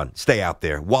want LeBron. Stay out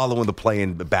there. Wallow in the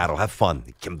play-in battle. Have fun.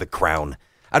 Give him the crown.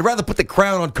 I'd rather put the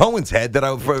crown on Cohen's head than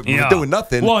I would doing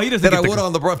nothing he doesn't than I would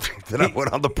on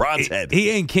LeBron's head. He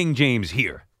ain't King James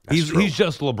here. He's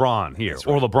just LeBron here,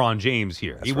 or LeBron James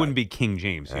here. He wouldn't be King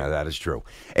James here. That is true.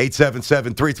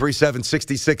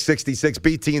 877-337-6666.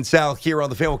 BT and Sal here on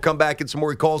the Fan. We'll come back and some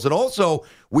more calls. And also,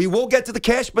 we will get to the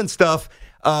Cashman stuff.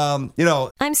 I'm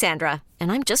Sandra, and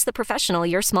I'm just the professional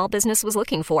your small business was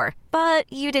looking for.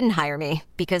 But you didn't hire me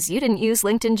because you didn't use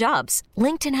LinkedIn Jobs.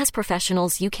 LinkedIn has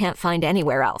professionals you can't find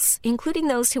anywhere else, including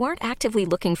those who aren't actively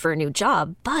looking for a new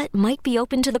job, but might be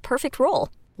open to the perfect role,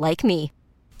 like me.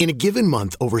 In a given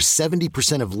month, over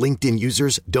 70% of LinkedIn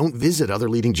users don't visit other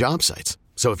leading job sites.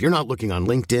 So if you're not looking on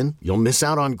LinkedIn, you'll miss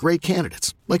out on great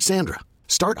candidates like Sandra.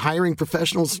 Start hiring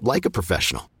professionals like a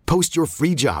professional. Post your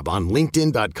free job on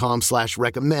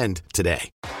linkedin.com/recommend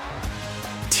today.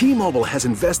 T-Mobile has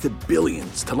invested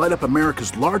billions to light up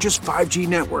America's largest 5G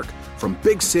network, from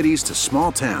big cities to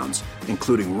small towns,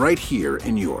 including right here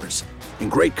in yours.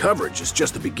 And great coverage is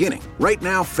just the beginning. Right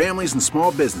now, families and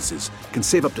small businesses can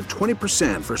save up to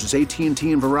 20% versus AT&T and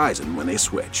Verizon when they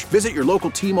switch. Visit your local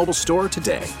T-Mobile store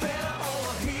today.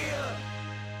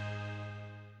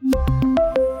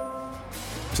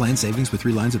 Plan savings with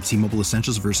 3 lines of T-Mobile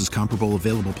Essentials versus comparable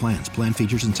available plans. Plan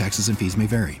features and taxes and fees may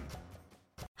vary.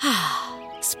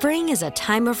 Spring is a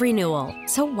time of renewal,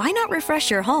 so why not refresh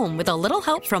your home with a little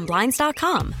help from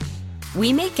Blinds.com?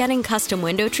 We make getting custom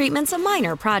window treatments a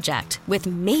minor project with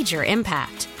major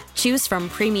impact. Choose from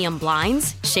premium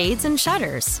blinds, shades, and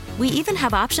shutters. We even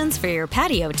have options for your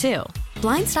patio, too.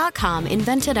 Blinds.com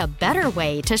invented a better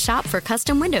way to shop for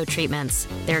custom window treatments.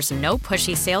 There's no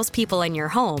pushy salespeople in your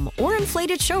home or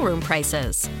inflated showroom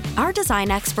prices. Our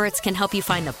design experts can help you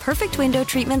find the perfect window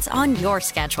treatments on your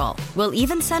schedule. We'll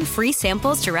even send free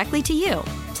samples directly to you.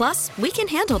 Plus, we can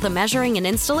handle the measuring and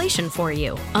installation for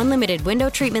you. Unlimited window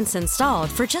treatments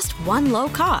installed for just one low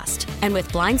cost. And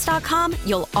with Blinds.com,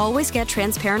 you'll always get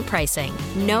transparent pricing.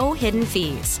 No hidden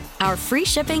fees. Our free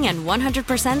shipping and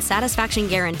 100% satisfaction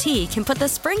guarantee can put the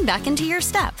spring back into your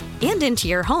step and into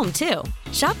your home, too.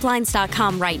 Shop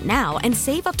Blinds.com right now and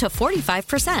save up to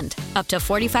 45%. Up to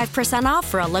 45% off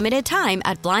for a limited time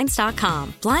at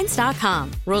Blinds.com.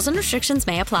 Blinds.com. Rules and restrictions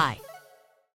may apply.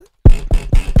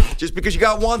 Just because you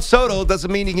got Juan Soto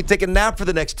doesn't mean you can take a nap for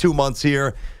the next 2 months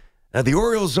here. The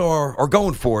Orioles are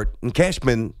going for it. And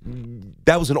Cashman,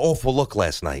 that was an awful look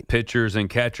last night. Pitchers and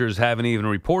catchers haven't even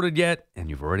reported yet,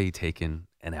 and you've already taken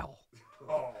an L.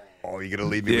 Oh, you're going to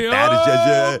leave me with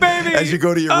that as you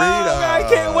go to your read? I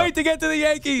can't wait to get to the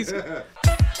Yankees.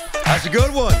 That's a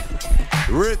good one.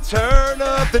 Return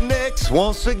of the Knicks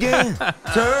once again.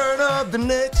 Turn of the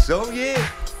Knicks. Oh, yeah.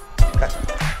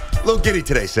 A little giddy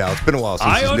today, Sal. It's been a while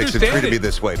since the Knicks have treated me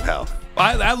this way, pal.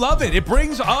 I love it. It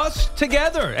brings us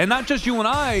together, and not just you and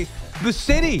I, the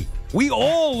city. We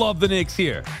all love the Knicks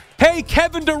here. Hey,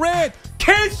 Kevin Durant,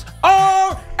 kiss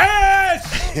our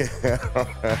ass!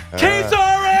 Kiss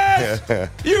our ass!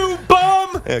 You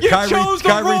bum! You chose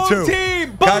the wrong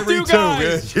team! Both you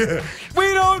guys!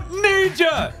 We don't need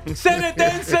you! Say it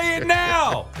then, say it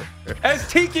now! As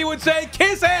Tiki would say,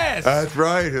 kiss ass! That's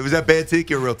right. Was that bad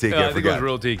Tiki or real Tiki? I think it was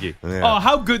real Tiki. Yeah. Oh,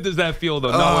 how good does that feel,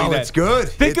 though, knowing that? It's good.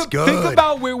 Think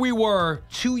about where we were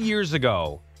 2 years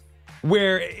ago,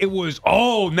 where it was,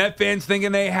 Net fans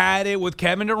thinking they had it with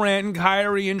Kevin Durant and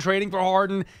Kyrie and trading for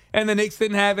Harden, and the Knicks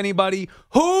didn't have anybody.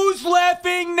 Who's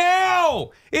laughing now?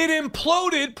 It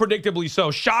imploded, predictably so.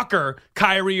 Shocker,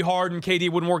 Kyrie, Harden, KD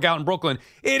wouldn't work out in Brooklyn.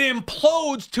 It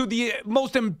implodes to the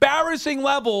most embarrassing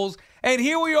levels, and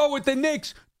here we are with the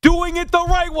Knicks doing it the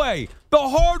right way, the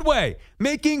hard way,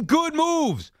 making good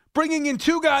moves. Bringing in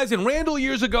two guys in Randall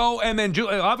years ago and then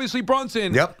obviously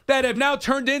Brunson that have now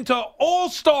turned into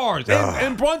all-stars.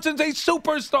 And Brunson's a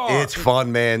superstar. It's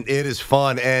fun, man. It is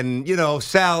fun. And,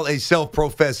 Sal, a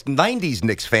self-professed 90s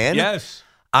Knicks fan. Yes.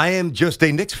 I am just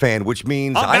a Knicks fan, which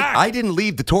means I didn't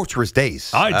leave the torturous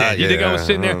days. I did. You think I was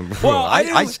sitting there? Well,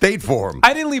 I stayed for him.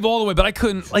 I didn't leave all the way, but I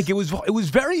couldn't. It was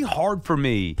very hard for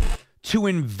me to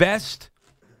invest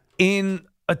in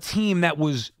a team that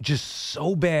was just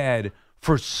so bad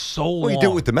for so long. Well, you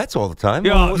do it with the Mets all the time.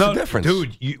 Yeah, what's the difference?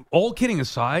 Dude, all kidding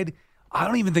aside, I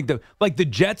don't even think the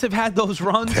Jets have had those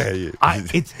runs.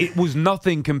 It was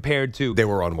nothing compared to. They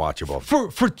were unwatchable.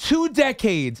 For 2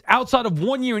 decades, outside of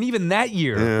 1 year, and even that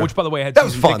year, which, by the way, I had that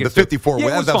was fun. The 54,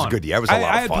 that was a good year. It was a lot of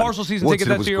fun. I had partial season tickets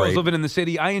that year. I was living in the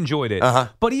city. I enjoyed it.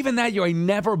 But even that year, I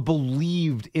never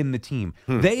believed in the team.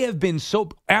 They have been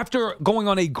after going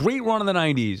on a great run in the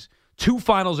 90s, 2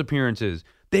 finals appearances,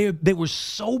 They were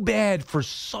so bad for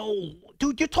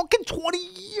dude, you're talking 20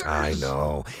 years. I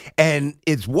know. And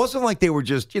it wasn't like they were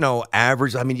just,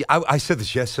 average. I mean, I said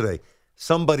this yesterday.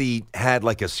 Somebody had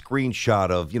a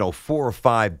screenshot of, 4 or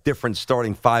 5 different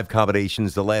starting 5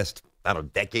 combinations the last,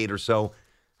 decade or so.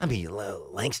 I mean,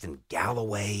 Langston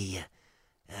Galloway.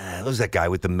 What was that guy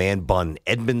with the man bun?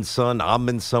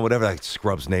 Amundson, whatever that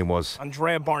scrub's name was.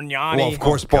 Andrea Bargnani. Well, of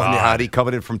course, Bargnani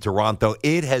coming in from Toronto.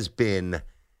 It has been,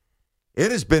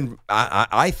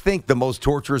 I think, the most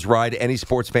torturous ride any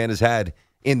sports fan has had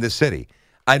in the city.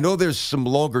 I know there's some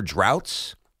longer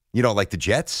droughts, like the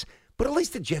Jets, but at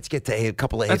least the Jets get to a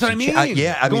couple of That's what I mean.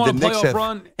 The Knicks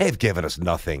have given us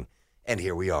nothing, and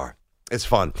here we are. It's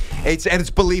fun. It's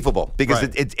believable because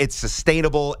it's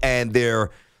sustainable, and they're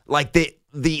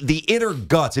the inner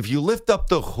guts. If you lift up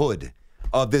the hood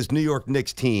of this New York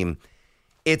Knicks team,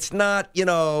 it's not,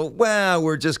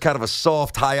 we're just kind of a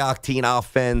soft, high-octane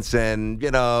offense, and,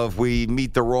 if we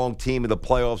meet the wrong team in the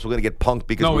playoffs, we're going to get punked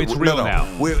because it's real now.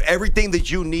 Everything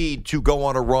that you need to go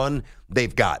on a run,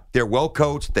 they've got. They're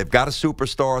well-coached. They've got a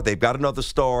superstar. They've got another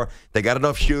star. They got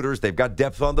enough shooters. They've got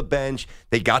depth on the bench.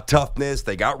 They got toughness.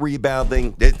 They got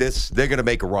rebounding. They're going to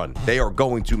make a run. They are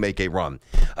going to make a run.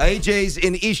 AJ's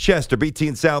in Eastchester, BT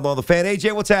and Sound on the Fan.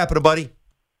 AJ, what's happening, buddy?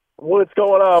 What's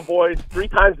going on, boys? 3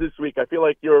 times this week. I feel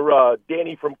like you're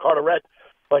Danny from Carteret.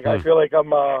 I feel like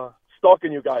I'm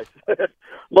stalking you guys.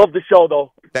 Love the show,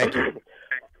 though. Thank you.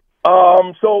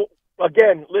 So,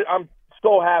 again, I'm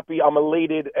so happy. I'm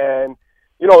elated. And,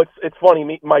 it's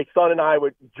funny. My son and I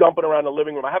were jumping around the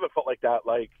living room. I haven't felt like that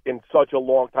in such a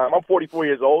long time. I'm 44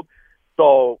 years old,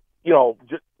 so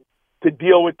just to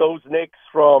deal with those Knicks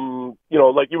from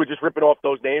like you were just ripping off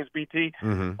those names, BT.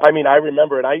 Mm-hmm. I mean, I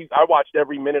remember it. I watched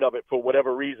every minute of it for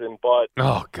whatever reason. But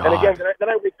oh god. And again, then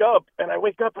I wake up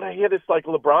and I hear this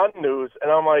LeBron news,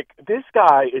 and I'm like, this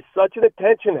guy is such an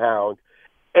attention hound,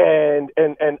 and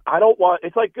I don't want.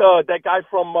 It's like that guy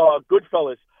from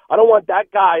Goodfellas. I don't want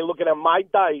that guy looking at my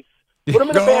dice. Put him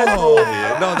in the bathroom.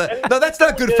 Yeah. No, that's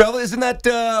not Goodfellas. Isn't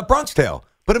that Bronx Tale?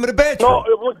 Put him in a bedroom. No,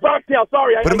 it was Bronx Tale.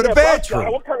 Sorry. Put him in a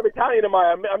bedroom. What kind of Italian am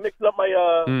I? I'm mixing up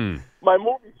my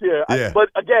movies here. Yeah. But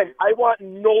again, I want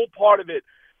no part of it.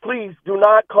 Please do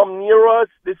not come near us.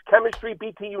 This chemistry,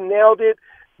 BT, you nailed it.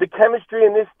 The chemistry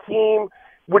in this team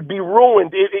would be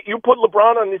ruined. You put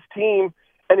LeBron on this team,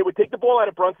 and it would take the ball out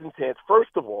of Brunson's hands,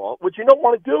 first of all, which you don't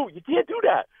want to do. You can't do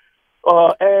that.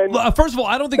 First of all,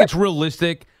 I don't think it's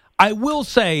realistic. I will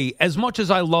say, as much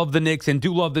as I love the Knicks and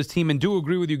do love this team and do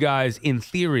agree with you guys in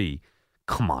theory,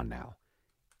 come on now.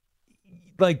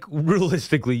 Like,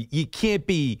 realistically, you can't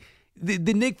be the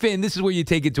Knick fan. This is where you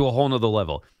take it to a whole nother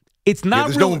level. It's not.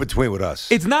 There's no in between with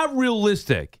us. It's not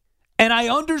realistic, and I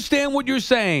understand what you're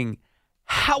saying.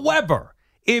 However,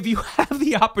 if you have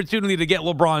the opportunity to get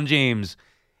LeBron James,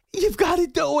 you've got to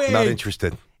do it. Not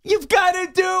interested. You've got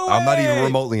to do it. I'm not even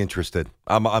remotely interested.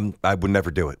 I would never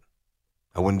do it.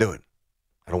 I wouldn't do it.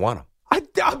 I don't want him.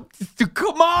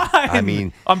 Come on. I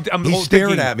mean, he's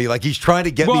staring at me like he's trying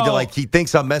to get me to he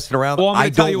thinks I'm messing around. I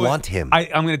don't want him. I'm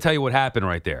going to tell you what happened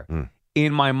right there.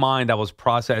 In my mind, I was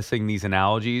processing these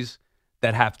analogies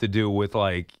that have to do with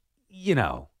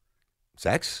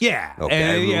sex? Yeah.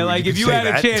 Okay. And, if you had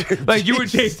a chance, like you were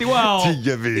chasing,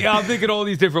 I'm thinking all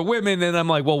these different women, and I'm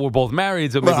like, well, we're both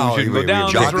married, so maybe we shouldn't go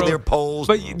down this road. Their poles.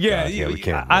 But we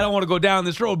can't. I don't want to go down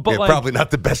this road. But probably not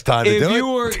the best time to do it. If you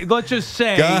were, let's just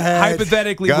say,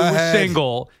 hypothetically, we were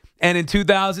single, and in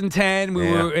 2010, we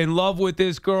were in love with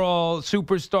this girl,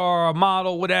 superstar,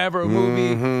 model, whatever,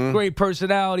 movie, great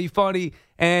personality, funny,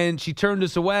 and she turned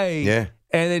us away. Yeah.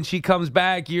 And then she comes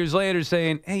back years later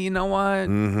saying, hey, you know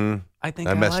what? I think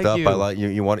I messed like up. you. I like you.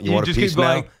 You want a just piece keep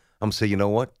now? like- I'm gonna say, you know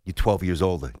what? You're 12 years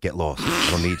older. Get lost. I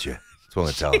don't need you. That's what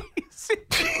I tell her.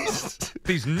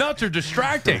 These nuts are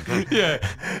distracting. Yeah.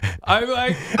 I'm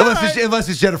like, unless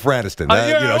it's Jennifer Aniston.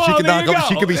 She can knock up.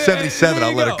 She can be 77.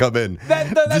 I'll let her come in.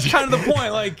 That's kind of the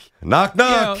point. Like, knock.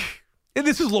 And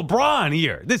this is LeBron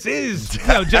here. This is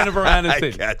Jennifer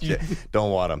Aniston. I got you.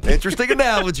 Don't want him. Interesting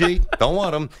analogy. Don't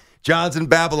want him. John's in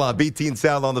Babylon. BT and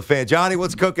Sal on the Fan. Johnny,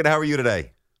 what's cooking? How are you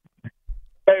today?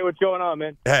 Hey, what's going on,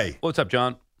 man? Hey. What's up,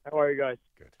 John? How are you guys?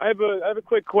 Good. I have a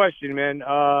quick question, man.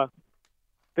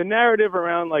 The narrative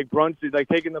around Brunson,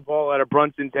 taking the ball out of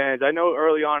Brunson's hands. I know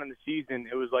early on in the season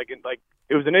it was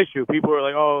it was an issue. People were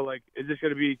like, "Oh, is this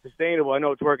going to be sustainable?" I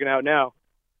know it's working out now,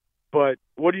 but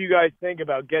what do you guys think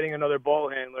about getting another ball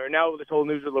handler? Now with this whole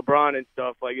news with LeBron and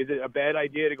stuff, is it a bad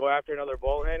idea to go after another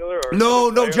ball handler? Or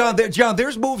no, John.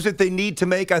 There's moves that they need to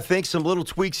make. I think some little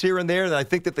tweaks here and there. That I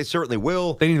think that they certainly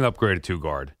will. They need an upgraded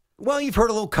two-guard. Well, you've heard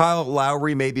a little Kyle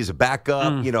Lowry maybe as a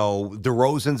backup.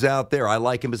 DeRozan's out there. I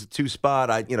like him as a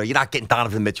two-spot. You're not getting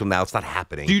Donovan Mitchell now. It's not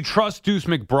happening. Do you trust Deuce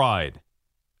McBride?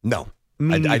 No.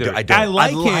 Me neither. I don't. I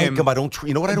like him. I don't.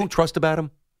 You know what I don't trust about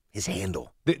him? His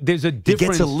handle. There's a difference. He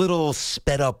gets a little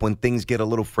sped up when things get a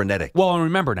little frenetic. Well, and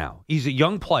remember now, he's a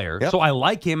young player, so I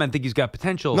like him and think he's got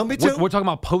potential. No, me too. We're talking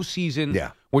about postseason.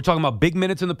 Yeah. We're talking about big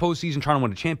minutes in the postseason, trying to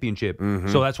win a championship.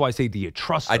 So that's why I say, do you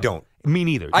trust him? I don't. Me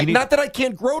neither. Not that I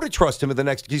can't grow to trust him in the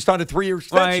next. He's signed a 3-year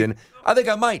extension. Right. I think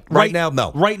I might. Right now,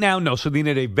 no. Right now, no. So they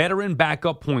need a veteran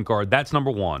backup point guard. That's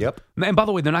number one. Yep. And by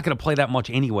the way, they're not going to play that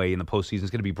much anyway in the postseason. It's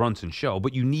going to be Brunson's show.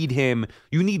 But you need him.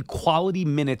 You need quality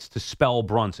minutes to spell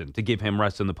Brunson, to give him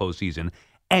rest in the postseason.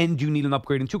 And you need an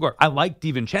upgrade in two guard. I like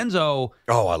DiVincenzo.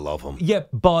 Oh, I love him. Yeah,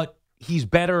 but he's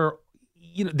better.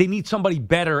 They need somebody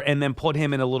better and then put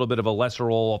him in a little bit of a lesser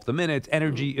role off the minutes,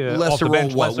 energy, lesser off the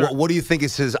bench. Role. What do you think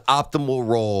is his optimal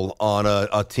role on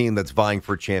a team that's vying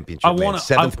for a championship?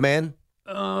 Seventh man?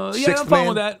 Yeah, Sixth I'm fine man?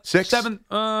 with that. Sixth? Seventh.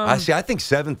 I think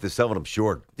seventh is selling him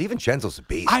short. DiVincenzo's a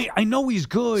beast. I know he's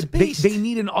good. They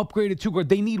need an upgraded two guard.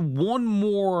 They need one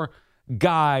more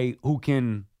guy who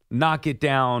can knock it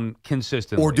down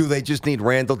consistently. Or do they just need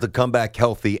Randall to come back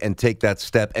healthy and take that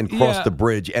step and cross the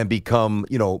bridge and become,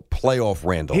 playoff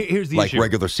Randall? Here's the issue.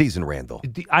 Regular season Randall.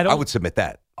 I would submit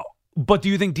that. But do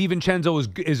you think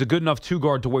DiVincenzo is a good enough two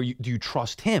guard to where do you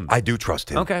trust him? I do trust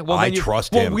him. Okay, well, I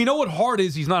trust him. Well, we know what Hart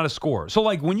is. He's not a scorer. So,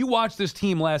 when you watch this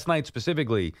team last night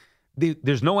specifically,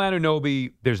 there's no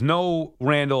Anunoby, there's no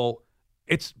Randall.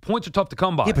 points are tough to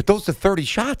come by. Yeah, but those are 30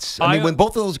 shots. I mean, when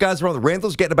both of those guys are on,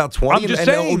 Randall's getting about 20, and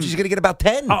OG's going to get about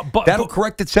 10. That'll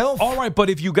correct itself. All right, but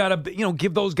if you got to,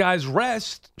 give those guys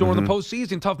rest during the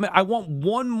postseason, tough man. I want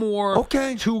one more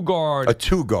two-guard. A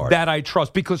two-guard. That I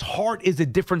trust, because Hart is a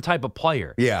different type of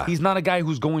player. Yeah. He's not a guy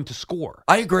who's going to score.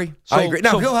 I agree.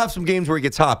 Now, he'll have some games where he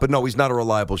gets hot, but no, he's not a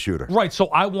reliable shooter. Right, so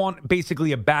I want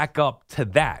basically a backup to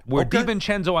that, where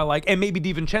DiVincenzo I like, and maybe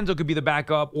DiVincenzo could be the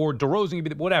backup, or DeRozan could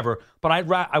be whatever, but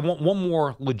I want one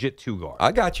more legit two-guard.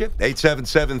 I got you.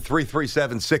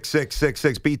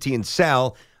 877-337-6666, BT and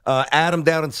Sal. Adam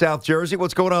down in South Jersey.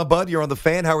 What's going on, bud? You're on the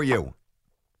Fan. How are you?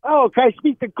 Oh, can I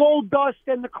speak to Gold Dust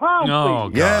and the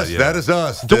Clown, please? Yes, that is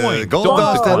us. Doink. Gold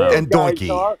Dust and Donkey.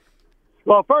 Well,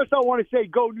 first I want to say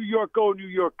go New York, go.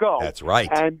 That's right.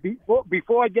 And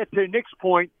before I get to the next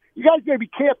point, you guys got to be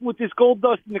careful with this Gold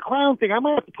Dust and the Clown thing. I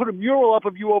might have to put a mural up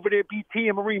of you over there at BT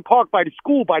and Marine Park by the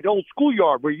old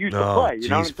schoolyard where you used to play. You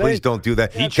know what I'm saying? Please don't do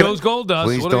that. He chose Gold Dust.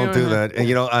 Please don't do that. And,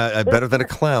 better than a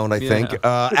clown, I think.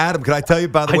 Adam, can I tell you,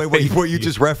 by the way, what you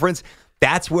just referenced?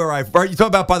 That's where you talking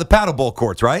about by the paddleball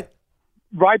courts, right?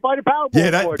 Right by the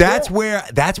paddleball courts.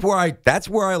 That's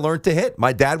where I learned to hit.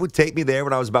 My dad would take me there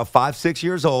when I was about 5-6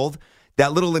 years old.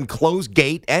 That little enclosed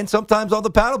gate, and sometimes on the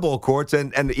paddleball courts,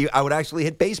 and I would actually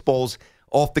hit baseballs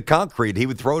off the concrete. He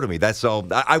would throw to me.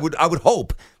 I would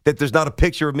hope that there's not a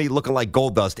picture of me looking like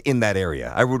Gold Dust in that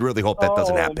area. I would really hope that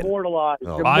doesn't happen.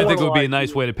 I think it would be a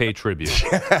nice way to pay tribute.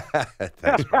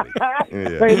 Thanks, buddy.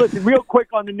 Hey, listen, real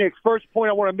quick on the Knicks. First point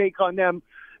I want to make on them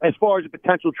as far as a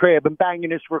potential trade. I've been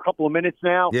banging this for a couple of minutes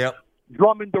now. Yep.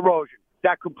 Drummond, DeRozan.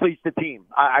 That completes the team.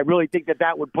 I really think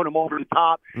that would put him over the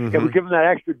top. Mm-hmm. It would give him that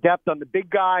extra depth on the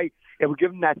big guy. It would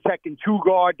give him that second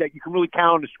two-guard that you can really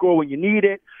count on to score when you need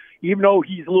it. Even though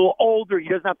he's a little older, he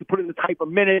doesn't have to put in the type of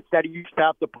minutes that he used to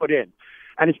have to put in.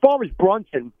 And as far as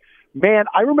Brunson, man,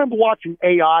 I remember watching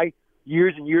AI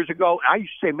years and years ago, and I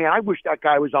used to say, man, I wish that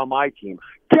guy was on my team.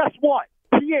 Guess what?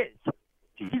 He is.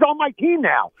 He's on my team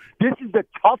now. This is the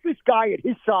toughest guy at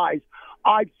his size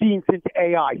I've seen since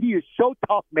AI. He is so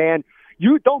tough, man.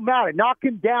 You don't matter. Knock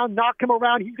him down, knock him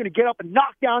around. He's going to get up and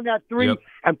knock down that three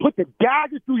and put the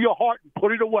dagger through your heart and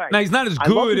put it away. Now, he's not as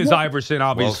good as Iverson,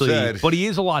 obviously, but he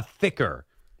is a lot thicker.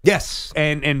 Yes.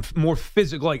 And more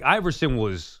physical. Like, Iverson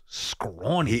was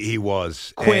scrawny. He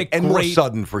was. Quick, and more great.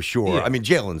 sudden for sure. Yeah. I mean,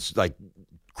 Jalen's like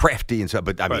crafty and stuff,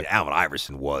 but I mean, Allen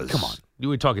Iverson was. Come on. You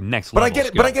were talking next But level. I get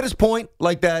it. But I get his point,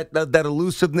 like that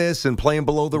elusiveness and playing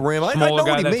below the rim. I know guy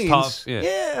what he that's means. Tough.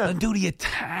 Yeah. And dude, he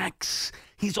attacks.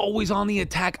 He's always on the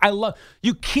attack.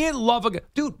 You can't love a guy.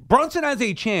 Dude, Brunson has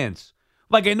a chance.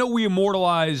 Like, I know we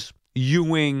immortalize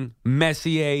Ewing,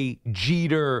 Messier,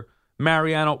 Jeter,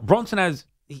 Mariano. Brunson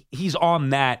he's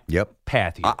on that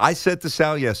path here. I said to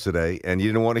Sal yesterday, and you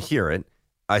didn't want to hear it.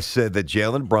 I said that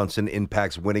Jalen Brunson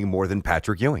impacts winning more than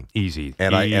Patrick Ewing. Easy.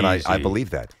 And I believe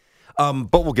that.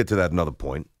 But we'll get to that another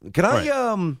point. Can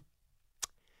I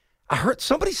heard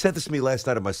somebody said this to me last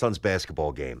night at my son's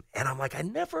basketball game, and I'm like, I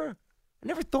never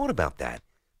thought about that.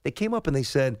 They came up and they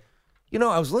said,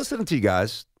 I was listening to you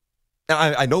guys,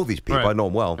 and I know these people. I know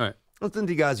them well. Right. Listening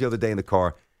to you guys the other day in the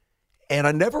car, and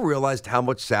I never realized how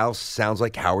much Sal sounds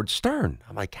like Howard Stern.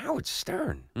 I'm like, Howard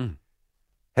Stern?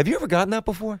 Have you ever gotten that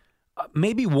before?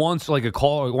 Maybe once or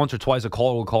twice a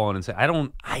caller will call in and say, I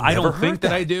don't think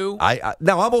that I do.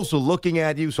 Now, I'm also looking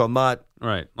at you, so I'm not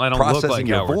I don't processing look like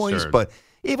your Howard voice, Stern. but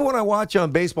even when I watch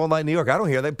on Baseball Night in New York, I don't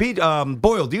hear that. Pete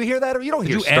Boyle, do you hear that? Or you don't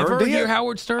hear Did you Stern, ever do you? hear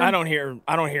Howard Stern? I don't hear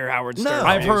Howard Stern.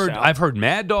 I've heard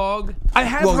Mad Dog. I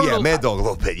have heard Mad Dog a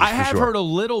little bit. I have heard a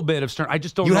little bit of Stern. I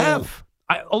just don't You know. have?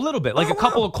 A little bit, like a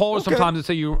couple of callers sometimes that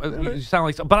say you sound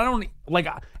like, but I don't like.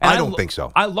 I don't think so.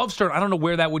 I love Stern. I don't know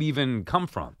where that would even come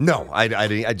from. No,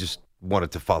 I just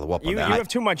wanted to follow up on that. You have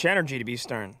too much energy to be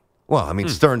Stern. Well, I mean,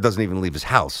 Stern doesn't even leave his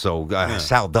house, so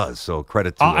Sal does. So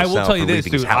credit to I will Sal tell you for this,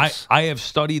 leaving his dude. house. I have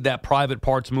studied that Private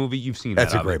Parts movie. You've seen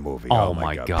That's that. a great movie. Oh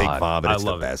my God. Big Vomit. It's I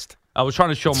love the best. I was trying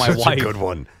to show my Such wife. a good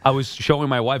one. I was showing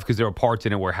my wife because there are parts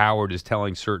in it where Howard is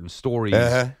telling certain stories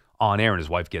on air, and his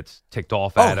wife gets ticked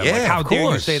off at him. Yeah, like, how of dare you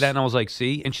course. say that? And I was like,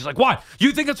 see? And she's like, why?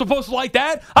 You think it's supposed to like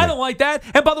that? I don't like that.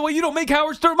 And by the way, you don't make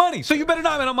Howard Stern money, so you better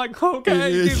not. And I'm like,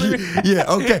 okay. Yeah,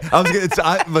 okay.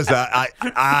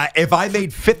 If I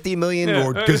made $50 million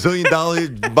or gazillion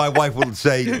dollars, my wife would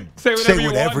say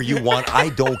whatever you want. I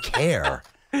don't care.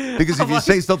 Because if you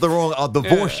say something wrong, I'll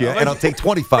divorce you, and I'll take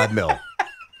 $25 million.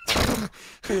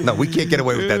 No, we can't get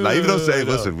away with that now. Even though,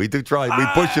 listen, we do try. We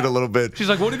push it a little bit. She's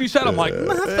like, what have you said? I'm like,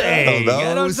 nothing. I don't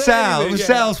know. It was Sal. It was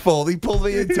Sal's fault. He pulled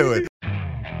me into it.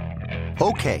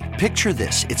 Okay, picture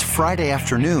this. It's Friday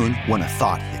afternoon when a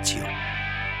thought hits you.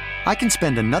 I can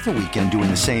spend another weekend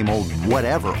doing the same old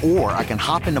whatever, or I can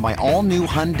hop into my all-new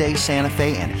Hyundai Santa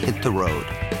Fe and hit the road.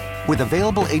 With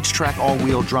available H-Track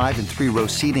all-wheel drive and 3-row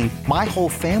seating, my whole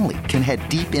family can head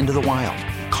deep into the wild.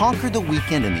 Conquer the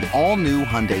weekend in the all-new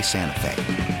Hyundai Santa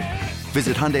Fe.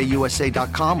 Visit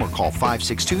HyundaiUSA.com or call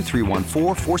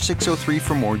 562-314-4603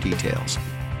 for more details.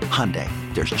 Hyundai,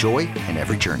 there's joy in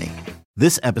every journey.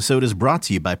 This episode is brought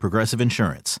to you by Progressive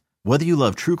Insurance. Whether you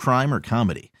love true crime or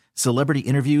comedy, celebrity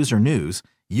interviews or news,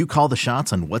 you call the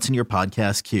shots on what's in your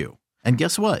podcast queue. And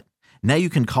guess what? Now you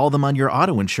can call them on your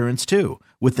auto insurance too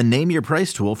with the Name Your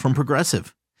Price tool from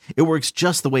Progressive. It works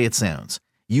just the way it sounds.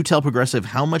 You tell Progressive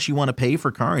how much you want to pay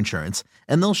for car insurance,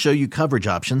 and they'll show you coverage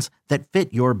options that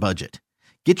fit your budget.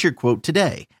 Get your quote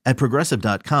today at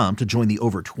Progressive.com to join the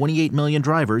over 28 million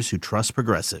drivers who trust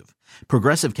Progressive.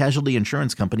 Progressive Casualty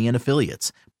Insurance Company and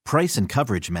Affiliates. Price and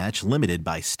coverage match limited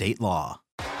by state law.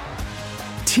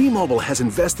 T-Mobile has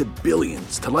invested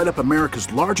billions to light up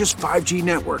America's largest 5G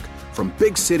network, from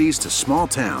big cities to small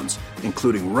towns,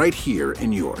 including right here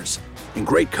in yours. And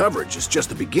great coverage is just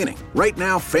the beginning. Right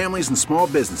now, families and small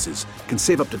businesses can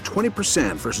save up to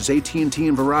 20% versus AT&T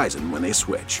and Verizon when they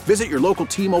switch. Visit your local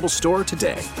T-Mobile store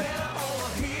today.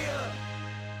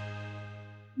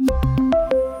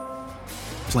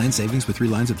 Plan savings with 3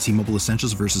 lines of T-Mobile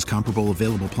Essentials versus comparable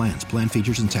available plans. Plan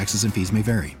features and taxes and fees may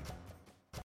vary.